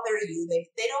might bother you.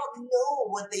 They don't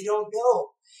know what they don't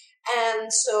know.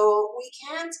 And so we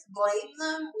can't blame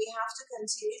them. We have to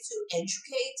continue to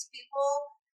educate people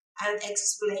and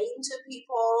explain to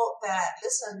people that,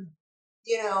 listen,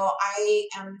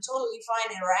 I am totally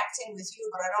fine interacting with you,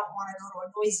 but I don't want to go to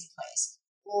a noisy place.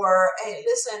 Or, hey,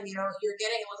 listen, you're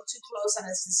getting a little too close and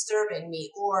it's disturbing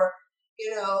me. Or,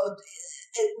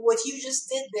 what you just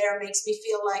did there makes me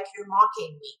feel like you're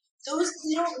mocking me.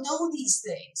 We don't know these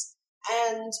things.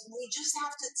 And we just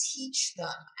have to teach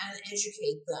them and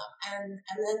educate them and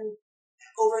then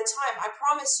over time, I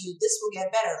promise you this will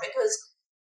get better. Because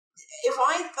if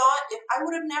I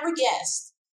would have never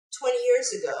guessed 20 years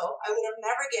ago, I would have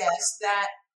never guessed that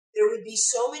there would be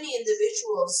so many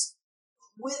individuals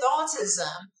with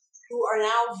autism who are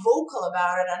now vocal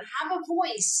about it and have a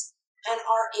voice and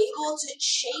are able to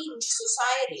change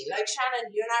society. Like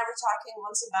Shannon, you and I were talking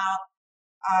once about,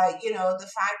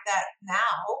 the fact that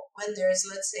now when there's,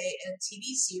 let's say, a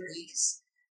TV series,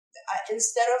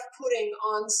 instead of putting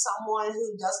on someone who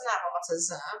doesn't have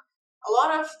autism, a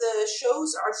lot of the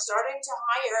shows are starting to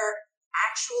hire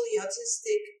actually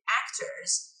autistic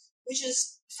actors, which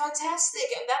is fantastic.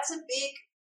 And that's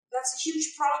a huge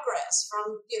progress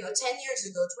from, 10 years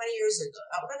ago, 20 years ago.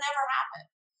 That would have never happened.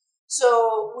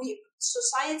 So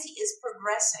society is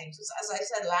progressing. As I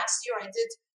said, last year I did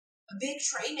a big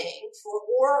training for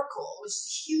Oracle, which is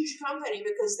a huge company,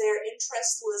 because their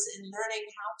interest was in learning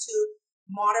how to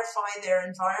modify their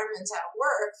environment at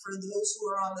work for those who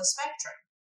are on the spectrum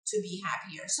to be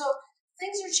happier. So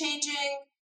things are changing.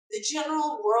 The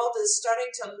general world is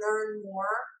starting to learn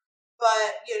more,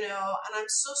 but, and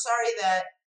I'm so sorry that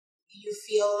you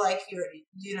feel like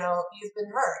you've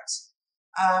been hurt.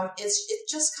 It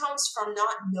just comes from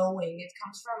not knowing. It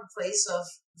comes from a place of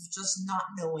just not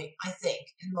knowing, I think,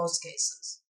 in most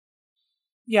cases.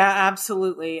 Yeah,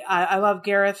 absolutely. I love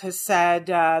Gareth has said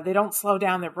they don't slow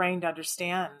down their brain to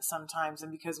understand sometimes,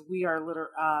 and because we are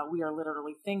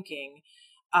literally thinking,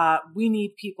 we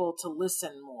need people to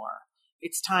listen more.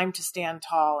 It's time to stand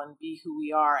tall and be who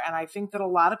we are. And I think that a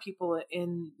lot of people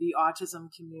in the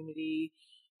autism community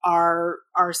are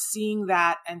seeing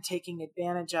that and taking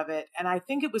advantage of it. And I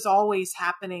think it was always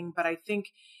happening, but I think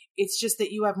it's just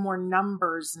that you have more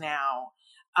numbers now.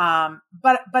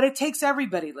 But it takes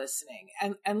everybody listening.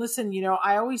 And listen,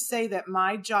 I always say that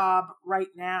my job right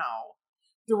now,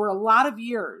 there were a lot of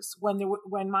years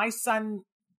when my son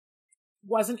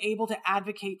wasn't able to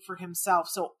advocate for himself.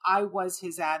 So I was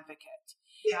his advocate.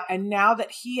 Yeah. And now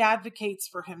that he advocates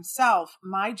for himself,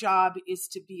 my job is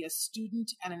to be a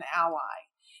student and an ally.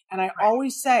 And I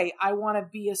always say, I want to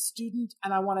be a student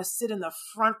and I want to sit in the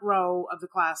front row of the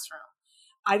classroom.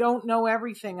 I don't know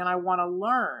everything and I want to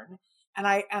learn. And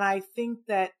I think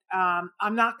that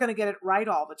I'm not going to get it right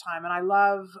all the time. And I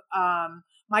love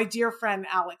my dear friend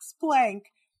Alex Blank,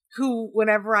 who,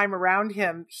 whenever I'm around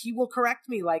him, he will correct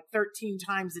me like 13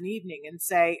 times an evening and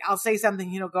I'll say something,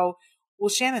 he'll go, well,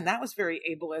 Shannon, that was very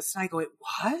ableist. And I go, it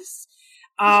was?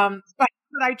 But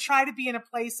I try to be in a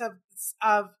place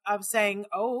of saying,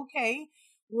 oh, okay,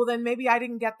 well, then maybe I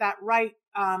didn't get that right.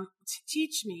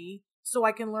 Teach me so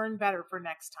I can learn better for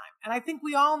next time. And I think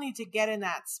we all need to get in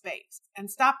that space and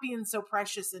stop being so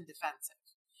precious and defensive.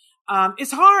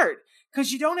 It's hard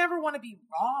because you don't ever want to be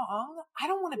wrong. I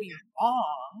don't want to be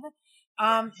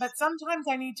wrong. But sometimes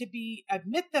I need to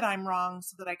admit that I'm wrong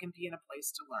so that I can be in a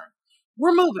place to learn.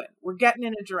 We're moving. We're getting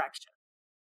in a direction.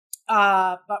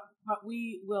 But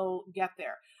we will get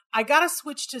there. I got to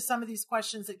switch to some of these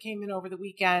questions that came in over the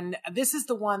weekend. This is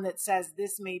the one that says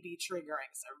this may be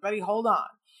triggering. So everybody hold on.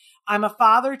 I'm a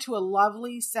father to a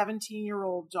lovely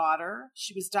 17-year-old daughter.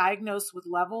 She was diagnosed with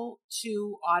level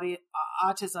 2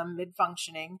 autism,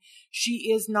 mid-functioning.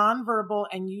 She is nonverbal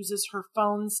and uses her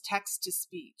phone's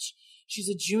text-to-speech. She's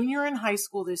a junior in high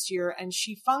school this year, and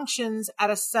she functions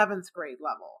at a 7th grade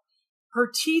level. Her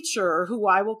teacher, who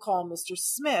I will call Mr.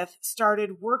 Smith,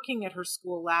 started working at her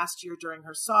school last year during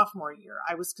her sophomore year.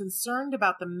 I was concerned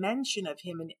about the mention of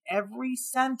him in every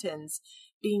sentence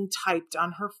being typed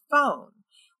on her phone.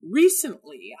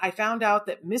 Recently, I found out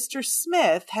that Mr.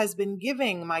 Smith has been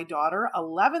giving my daughter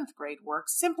 11th grade work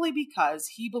simply because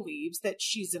he believes that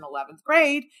she's in 11th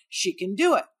grade, she can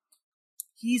do it.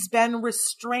 He's been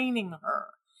restraining her,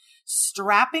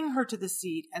 strapping her to the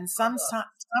seat, and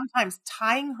sometimes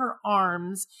tying her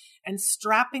arms and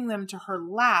strapping them to her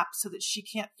lap so that she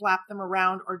can't flap them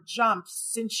around or jump,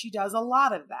 since she does a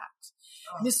lot of that.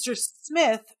 Mr.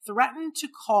 Smith threatened to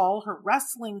call her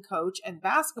wrestling coach and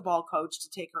basketball coach to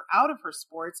take her out of her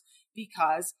sports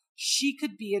because she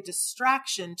could be a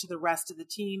distraction to the rest of the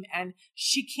team, and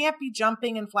she can't be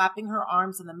jumping and flapping her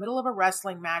arms in the middle of a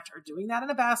wrestling match or doing that in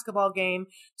a basketball game,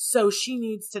 so she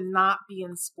needs to not be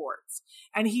in sports.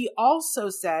 And he also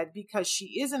said because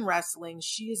she is in wrestling,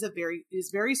 she is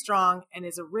very strong and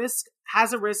has a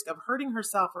risk of hurting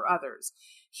herself or others.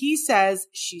 He says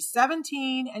she's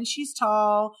 17 and she's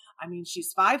tall. I mean,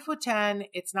 she's 5'10".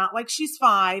 It's not like she's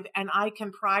 5 and I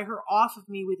can pry her off of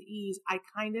me with ease. I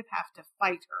kind of have to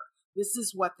fight her. This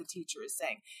is what the teacher is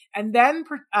saying. And then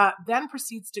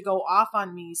proceeds to go off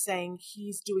on me saying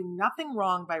he's doing nothing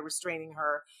wrong by restraining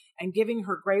her and giving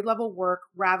her grade level work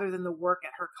rather than the work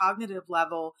at her cognitive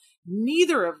level,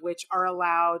 neither of which are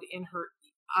allowed in her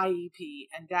IEP.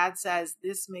 And Dad says,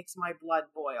 this makes my blood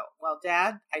boil. Well,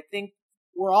 Dad, I think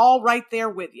we're all right there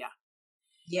with you.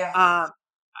 Yeah.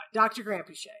 Dr.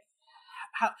 Granpeesheh,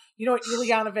 you know what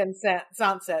Ileana Van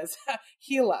Sant says?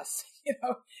 Heal us,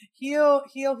 heal.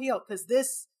 Because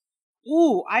this,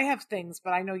 I have things,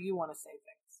 but I know you want to say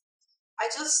things.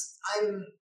 I'm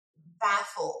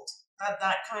baffled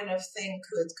that kind of thing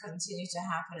could continue to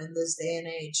happen in this day and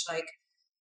age. Like,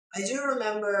 I do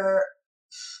remember,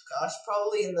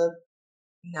 probably in the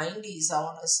 90s, I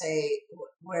want to say,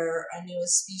 where I knew a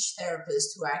speech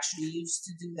therapist who actually used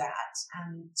to do that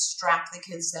and strap the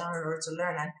kids down in order to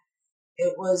learn. And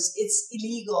it's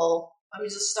illegal. Let me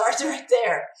just start right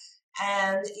there.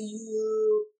 And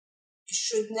you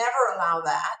should never allow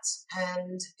that.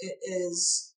 And it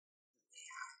is,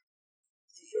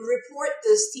 report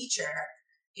this teacher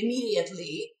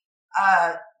immediately.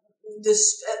 The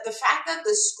fact that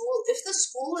if the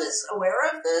school is aware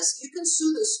of this, you can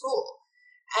sue the school.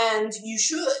 And you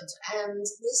should. And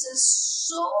this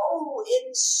is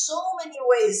in so many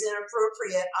ways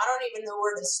inappropriate. I don't even know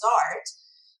where to start.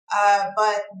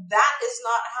 But that is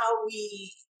not how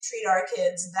we treat our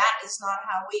kids. That is not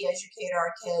how we educate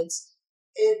our kids.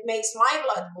 It makes my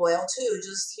blood boil too,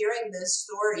 just hearing this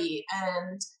story.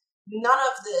 And none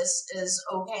of this is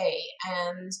okay.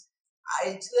 And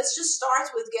let's just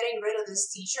start with getting rid of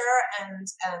this teacher and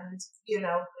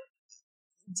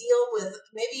deal with,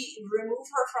 maybe remove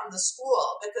her from the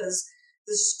school, because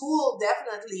the school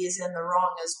definitely is in the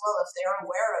wrong as well if they're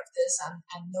aware of this and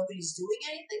nobody's doing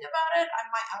anything about it.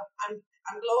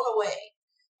 I'm blown away.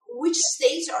 Which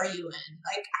state are you in?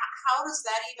 Like, how does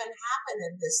that even happen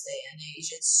in this day and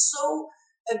age? It's so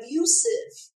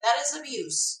abusive. That is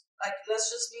abuse. Like, let's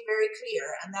just be very clear.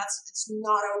 And it's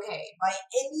not okay by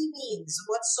any means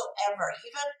whatsoever.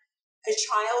 Even a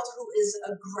child who is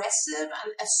aggressive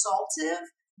and assaultive,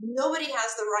 nobody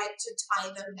has the right to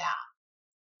tie them down.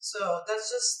 So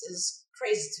that's just is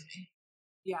crazy to me.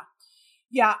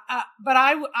 Yeah. But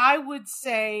I would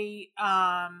say,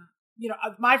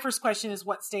 my first question is,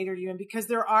 what state are you in? Because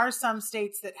there are some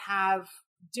states that have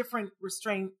different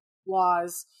restraint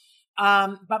laws.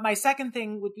 But my second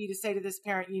thing would be to say to this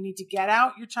parent, you need to get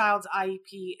out your child's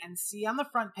IEP and see on the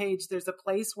front page, there's a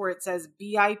place where it says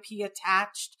BIP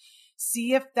attached.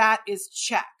 See if that is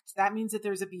checked. That means that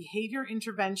there's a behavior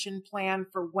intervention plan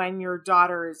for when your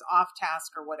daughter is off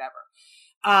task or whatever.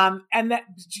 And that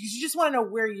you just want to know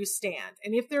where you stand.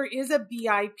 And if there is a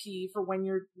BIP for when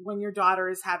your daughter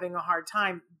is having a hard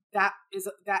time, and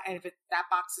if that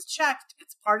box is checked,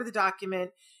 it's part of the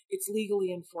document. It's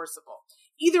legally enforceable.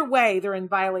 Either way, they're in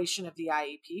violation of the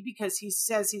IEP because he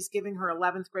says he's giving her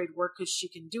 11th grade work because she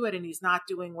can do it, and he's not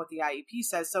doing what the IEP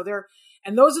says.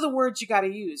 And those are the words you got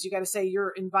to use. You got to say, you're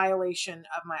in violation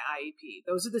of my IEP.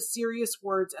 Those are the serious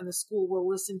words, and the school will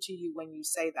listen to you when you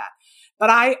say that. But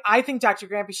I think Dr.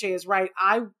 Granpeesheh is right.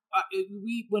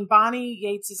 When Bonnie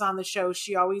Yates is on the show,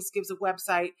 she always gives a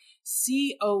website,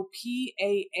 COPAA.org.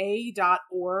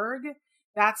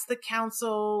 That's the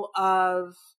Council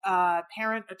of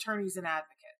Parent Attorneys and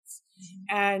Advocates. Mm-hmm.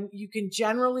 And you can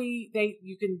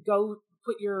you can go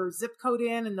put your zip code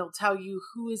in and they'll tell you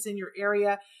who is in your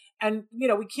area. And,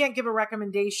 we can't give a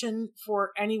recommendation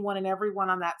for anyone and everyone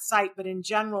on that site, but in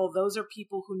general, those are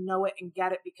people who know it and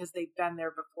get it because they've been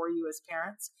there before you as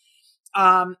parents.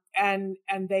 And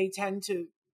they tend to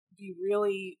be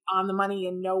really on the money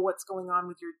and know what's going on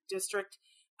with your district.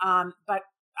 But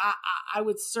I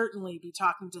would certainly be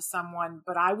talking to someone,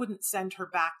 but I wouldn't send her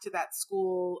back to that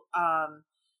school.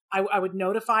 I would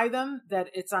notify them that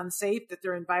it's unsafe, that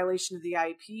they're in violation of the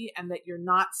IEP, and that you're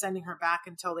not sending her back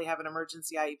until they have an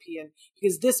emergency IEP. And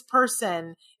because this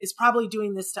person is probably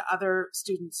doing this to other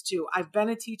students too. I've been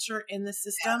a teacher in the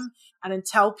system, and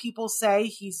until people say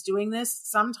he's doing this,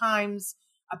 sometimes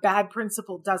a bad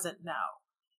principal doesn't know.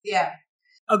 Yeah.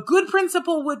 A good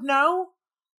principal would know,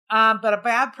 but a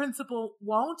bad principal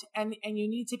won't. And you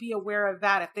need to be aware of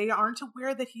that. If they aren't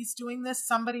aware that he's doing this,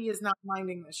 somebody is not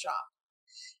minding the shop.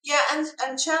 Yeah,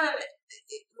 and Shannon,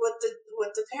 what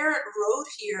the parent wrote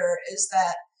here is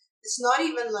that it's not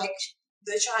even like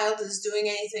the child is doing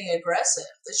anything aggressive.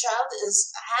 The child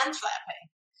is hand flapping,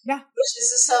 which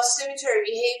is a self-stimulatory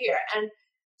behavior. And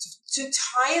to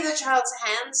tie the child's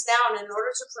hands down in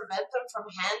order to prevent them from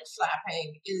hand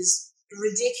flapping is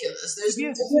ridiculous. There's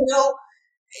no,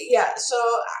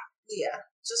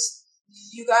 just.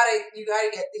 You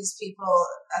gotta get these people,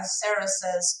 as Sarah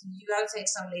says, you gotta take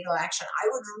some legal action. I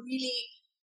would really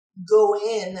go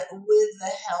in with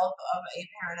the help of a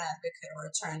parent advocate or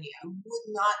attorney. I would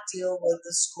not deal with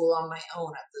the school on my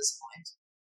own at this point.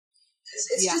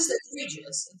 It's just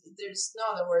egregious. There's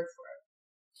no other word for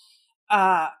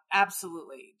it.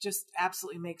 Absolutely. Just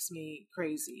absolutely makes me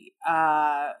crazy.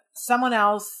 Someone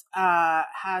else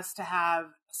has to have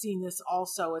seen this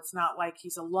also. It's not like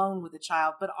he's alone with the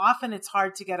child, but often it's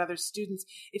hard to get other students.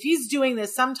 If he's doing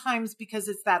this, sometimes because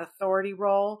it's that authority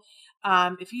role,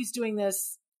 if he's doing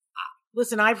this,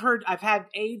 listen, I've had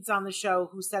aides on the show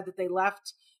who said that they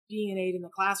left being an aide in the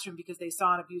classroom because they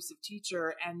saw an abusive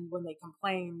teacher, and when they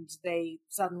complained, they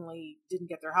suddenly didn't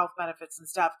get their health benefits and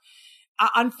stuff.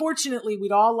 Unfortunately,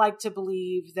 we'd all like to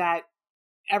believe that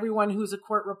everyone who's a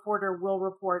court reporter will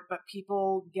report, but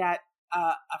people get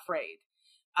afraid.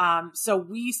 So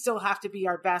we still have to be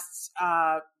our best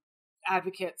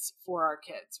advocates for our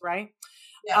kids, right?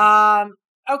 Yeah.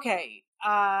 Okay.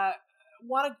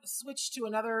 Want to switch to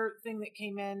another thing that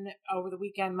came in over the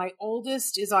weekend. My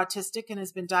oldest is autistic and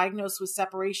has been diagnosed with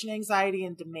separation anxiety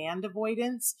and demand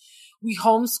avoidance. We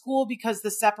homeschool because the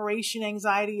separation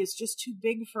anxiety is just too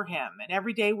big for him. And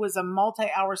every day was a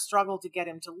multi-hour struggle to get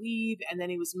him to leave. And then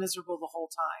he was miserable the whole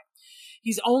time.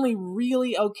 He's only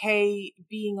really okay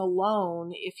being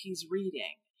alone if he's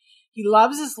reading. He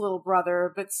loves his little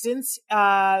brother, but since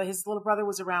his little brother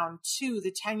was around 2,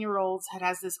 the 10-year-old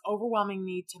has this overwhelming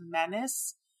need to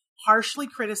menace, harshly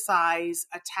criticize,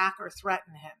 attack, or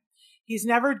threaten him. He's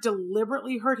never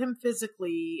deliberately hurt him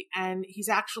physically, and he's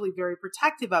actually very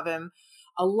protective of him.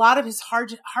 A lot of his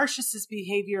harshest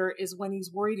behavior is when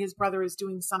he's worried his brother is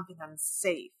doing something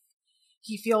unsafe.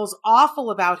 He feels awful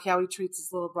about how he treats his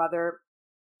little brother,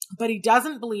 but he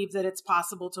doesn't believe that it's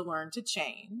possible to learn to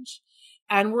change.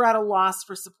 And we're at a loss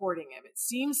for supporting him. It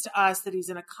seems to us that he's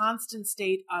in a constant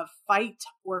state of fight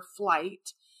or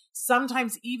flight,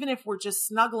 sometimes even if we're just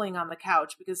snuggling on the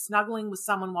couch, because snuggling with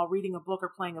someone while reading a book or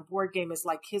playing a board game is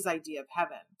like his idea of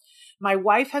heaven. My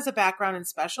wife has a background in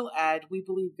special ed. We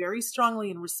believe very strongly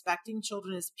in respecting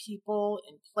children as people,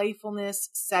 in playfulness,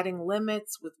 setting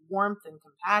limits with warmth and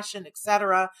compassion,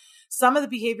 etc. Some of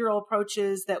the behavioral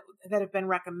approaches that have been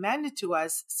recommended to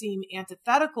us seem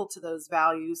antithetical to those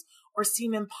values or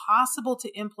seem impossible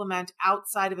to implement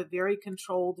outside of a very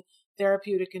controlled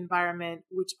therapeutic environment,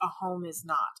 which a home is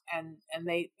not. And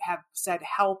they have said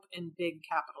help in big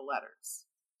capital letters.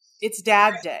 It's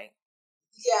Dad Day.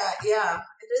 Yeah,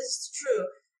 it is true.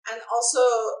 And also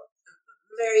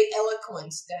very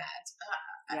eloquent dad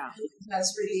who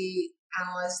has really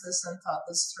analyzed this and thought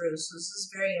this through. So this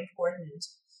is very important.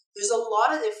 There's a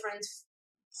lot of different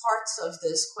parts of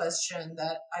this question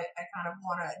that I kind of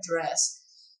want to address.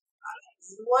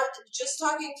 Just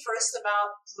talking first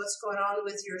about what's going on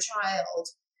with your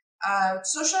child.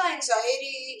 Social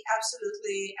anxiety,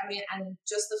 absolutely. I mean, and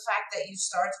just the fact that you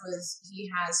start with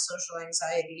he has social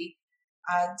anxiety.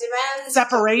 Demand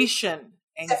separation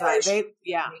anxiety.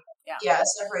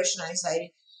 Separation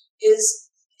anxiety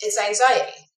it's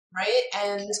anxiety, right?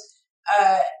 And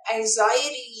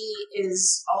anxiety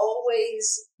is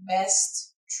always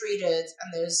best treated,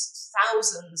 and there's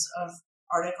thousands of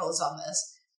articles on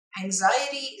this.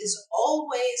 Anxiety is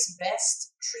always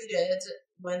best treated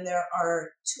when there are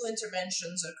 2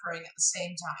 interventions occurring at the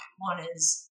same time. One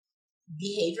is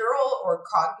behavioral or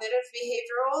cognitive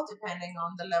behavioral, depending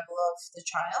on the level of the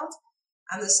child.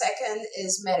 And the second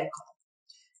is medical.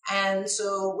 And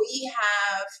so we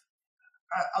have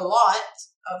a lot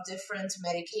of different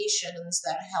medications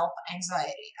that help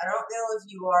anxiety. I don't know if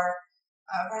you are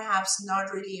perhaps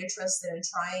not really interested in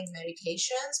trying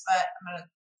medications, but I'm going to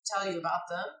tell you about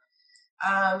them.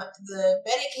 The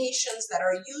medications that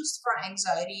are used for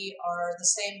anxiety are the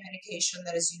same medication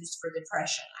that is used for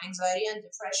depression. Anxiety and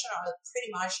depression are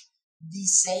pretty much the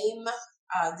same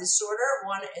disorder.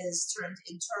 One is turned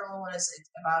internal, one is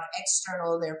about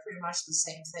external. They're pretty much the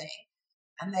same thing.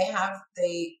 And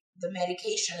the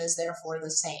medication is therefore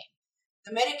the same.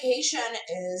 The medication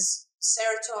is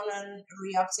serotonin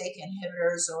reuptake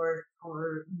inhibitors or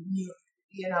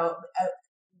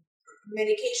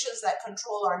medications that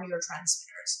control our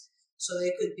neurotransmitters. So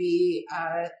they could be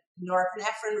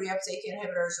norepinephrine reuptake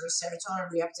inhibitors or serotonin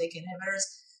reuptake inhibitors,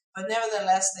 but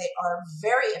nevertheless, they are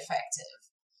very effective,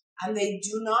 and they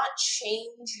do not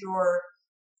change your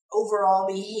overall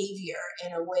behavior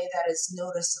in a way that is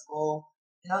noticeable.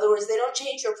 In other words, they don't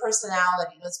change your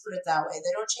personality. Let's put it that way.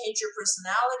 They don't change your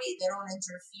personality. They don't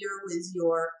interfere with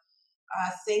your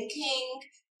thinking.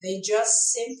 They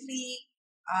just simply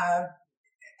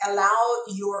allow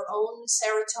your own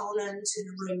serotonin to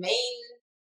remain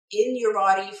in your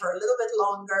body for a little bit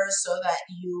longer so that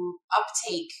you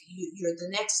uptake, the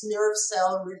next nerve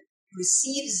cell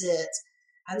receives it,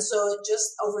 And so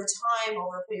just over time,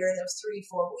 over a period of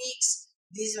 3-4 weeks,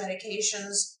 these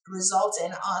medications result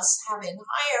in us having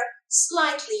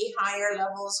slightly higher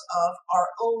levels of our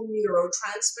own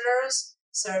neurotransmitters,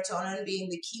 serotonin being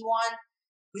the key one,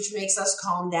 which makes us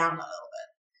calm down a little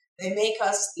bit. They make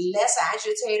us less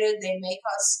agitated. They make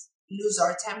us lose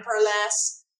our temper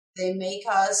less. They make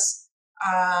us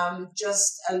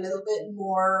just a little bit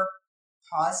more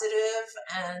positive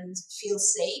and feel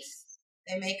safe.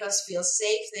 They make us feel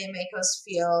safe. They make us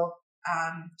feel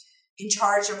in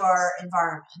charge of our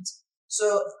environment.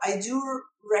 So I do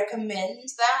recommend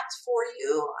that for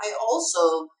you. I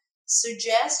also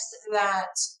suggest that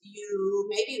you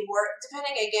maybe work,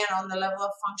 depending again on the level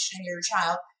of functioning of your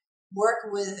child,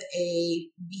 work with a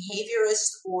behaviorist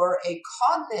or a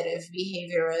cognitive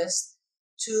behaviorist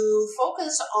to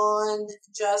focus on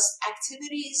just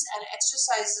activities and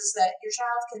exercises that your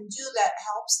child can do that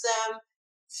helps them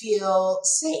feel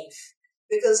safe.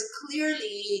 Because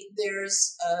clearly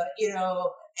there's,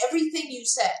 everything you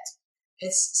said.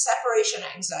 It's separation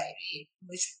anxiety,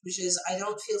 which is I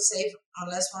don't feel safe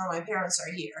unless one of my parents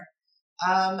are here.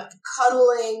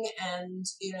 Cuddling and,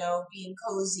 being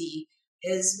cozy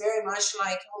is very much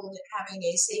like having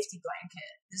a safety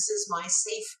blanket. This is my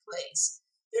safe place.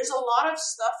 There's a lot of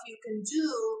stuff you can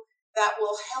do that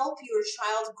will help your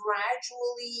child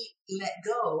gradually let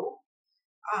go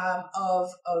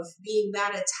of being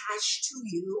that attached to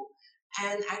you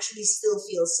and actually still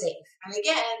feel safe. And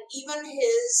again, even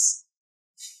his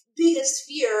biggest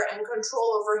fear and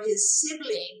control over his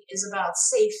sibling is about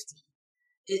safety.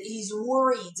 He's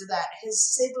worried that his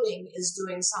sibling is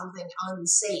doing something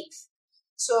unsafe.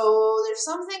 So there's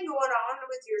something going on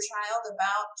with your child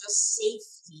about just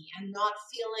safety and not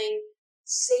feeling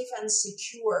safe and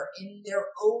secure in their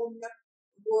own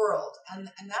world. And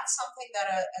that's something that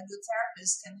a good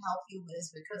therapist can help you with,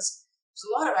 because there's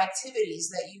a lot of activities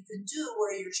that you can do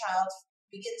where your child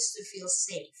begins to feel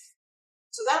safe.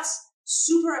 So that's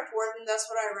super important. That's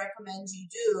what I recommend you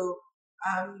do.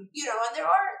 And there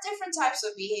are different types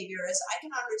of behaviorists. I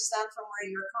can understand from where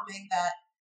you're coming that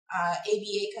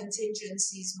ABA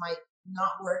contingencies might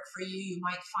not work for you. You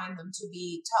might find them to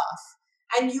be tough.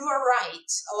 And you are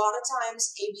right. A lot of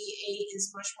times ABA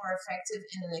is much more effective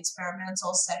in an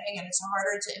experimental setting, and it's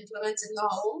harder to implement in the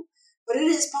home, but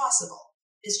it is possible.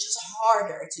 It's just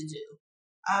harder to do.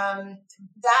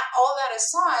 All that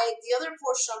aside, the other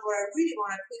portion of what I really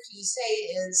want to quickly say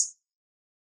is,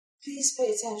 please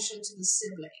pay attention to the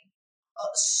sibling.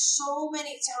 So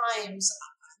many times,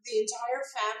 the entire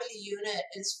family unit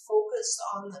is focused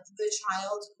on the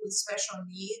child with special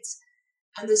needs,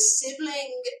 and the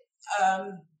sibling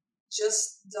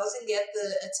just doesn't get the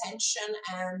attention,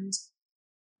 and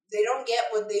they don't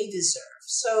get what they deserve.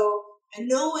 So I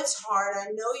know it's hard.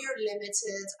 I know you're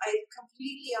limited. I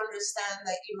completely understand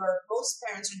that most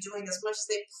parents are doing as much as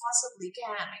they possibly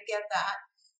can. I get that.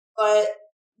 But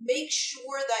make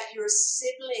sure that your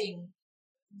sibling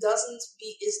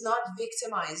is not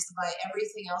victimized by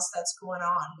everything else that's going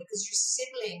on, because your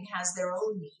sibling has their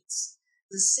own needs.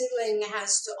 The sibling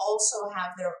has to also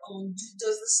have their own.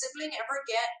 Does the sibling ever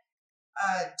get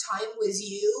time with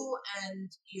you and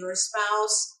your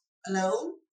spouse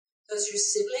alone? Does your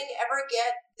sibling ever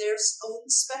get their own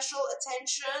special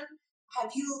attention?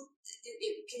 Can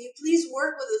you please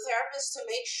work with a therapist to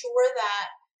make sure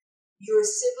that your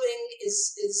sibling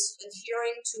is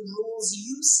adhering to rules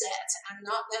you set and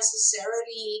not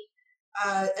necessarily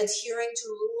adhering to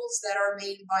rules that are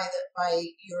made by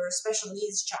your special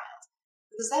needs child?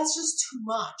 Because that's just too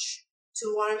much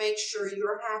to want to make sure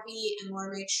you're happy and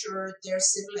want to make sure their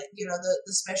sibling,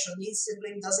 the special needs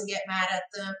sibling doesn't get mad at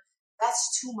them.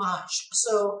 That's too much.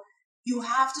 So you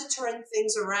have to turn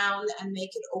things around and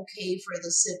make it okay for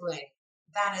the sibling.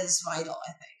 That is vital,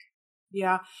 I think.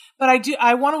 Yeah. But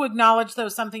I want to acknowledge though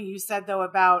something you said though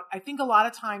about, I think a lot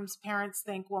of times parents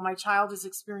think, well, my child is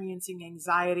experiencing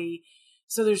anxiety,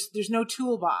 so there's no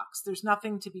toolbox. There's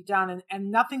nothing to be done.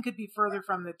 And nothing could be further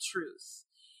from the truth.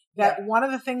 That one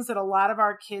of the things that a lot of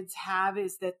our kids have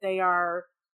is that they are,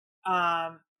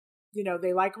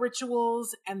 they like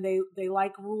rituals and they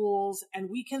like rules, and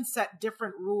we can set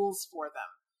different rules for them.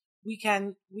 We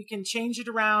can change it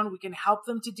around. We can help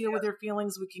them to deal with their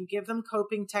feelings. We can give them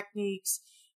coping techniques.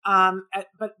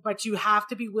 But you have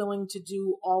to be willing to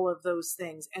do all of those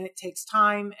things, and it takes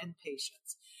time and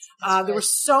patience. Right. There were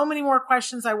so many more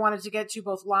questions I wanted to get to,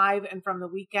 both live and from the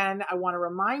weekend. I want to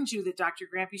remind you that Dr.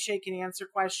 Granpeesheh can answer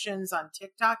questions on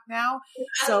TikTok now.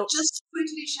 So just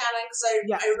quickly, Shannon, because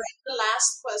I read the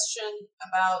last question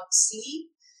about sleep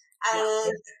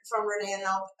and from Renee and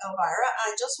Elvira.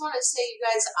 I just want to say, you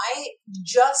guys, I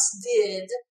just did,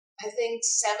 I think,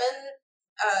 7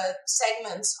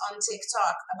 segments on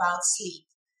TikTok about sleep.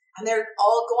 And they're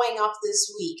all going up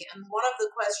this week. And one of the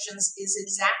questions is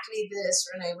exactly this,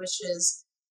 Renee, which is,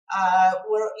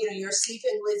 you're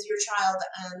sleeping with your child,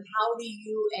 and how do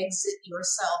you exit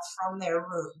yourself from their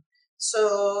room?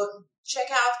 So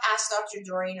check out Ask Dr.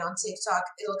 Doreen on TikTok.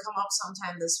 It'll come up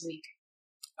sometime this week.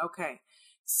 Okay.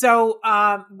 So,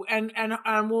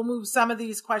 and we'll move some of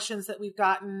these questions that we've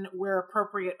gotten where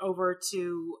appropriate over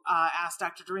to Ask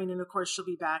Dr. Doreen. And of course, she'll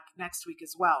be back next week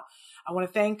as well. I want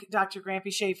to thank Dr.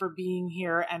 Granpeesheh for being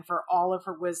here and for all of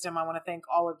her wisdom. I want to thank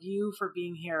all of you for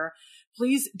being here.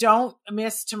 Please don't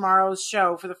miss tomorrow's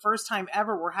show. For the first time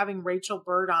ever, we're having Rachel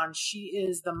Bird on. She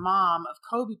is the mom of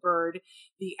Kobe Bird,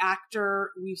 the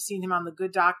actor. We've seen him on The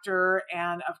Good Doctor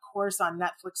and, of course, on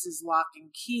Netflix's Lock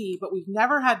and Key. But we've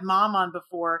never had mom on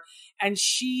before. And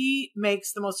she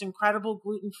makes the most incredible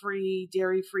gluten-free,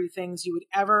 dairy-free things you would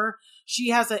ever. She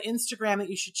has an Instagram that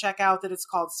you should check out that it's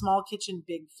called Small Kitchen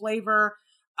Big Flavor.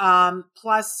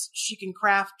 Plus she can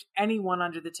craft anyone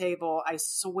under the table. I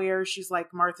swear she's like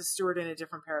Martha Stewart in a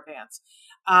different pair of pants.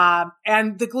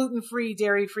 And the gluten-free,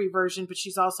 dairy-free version, but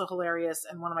she's also hilarious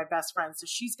and one of my best friends. So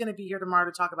she's going to be here tomorrow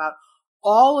to talk about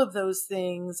all of those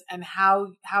things and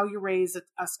how you raise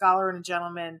a scholar and a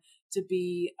gentleman to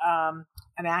be,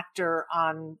 an actor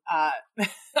on,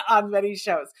 on many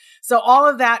shows. So all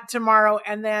of that tomorrow.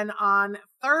 And then on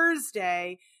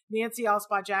Thursday, Nancy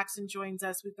Alspaugh Jackson joins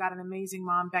us. We've got an amazing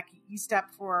mom, Becky Estep,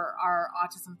 for our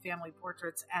Autism Family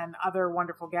Portraits and other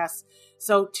wonderful guests.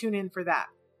 So tune in for that.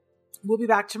 We'll be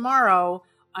back tomorrow.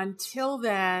 Until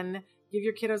then, give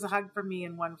your kiddos a hug from me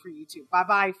and one for you too.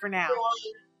 Bye-bye for now.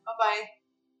 Bye-bye.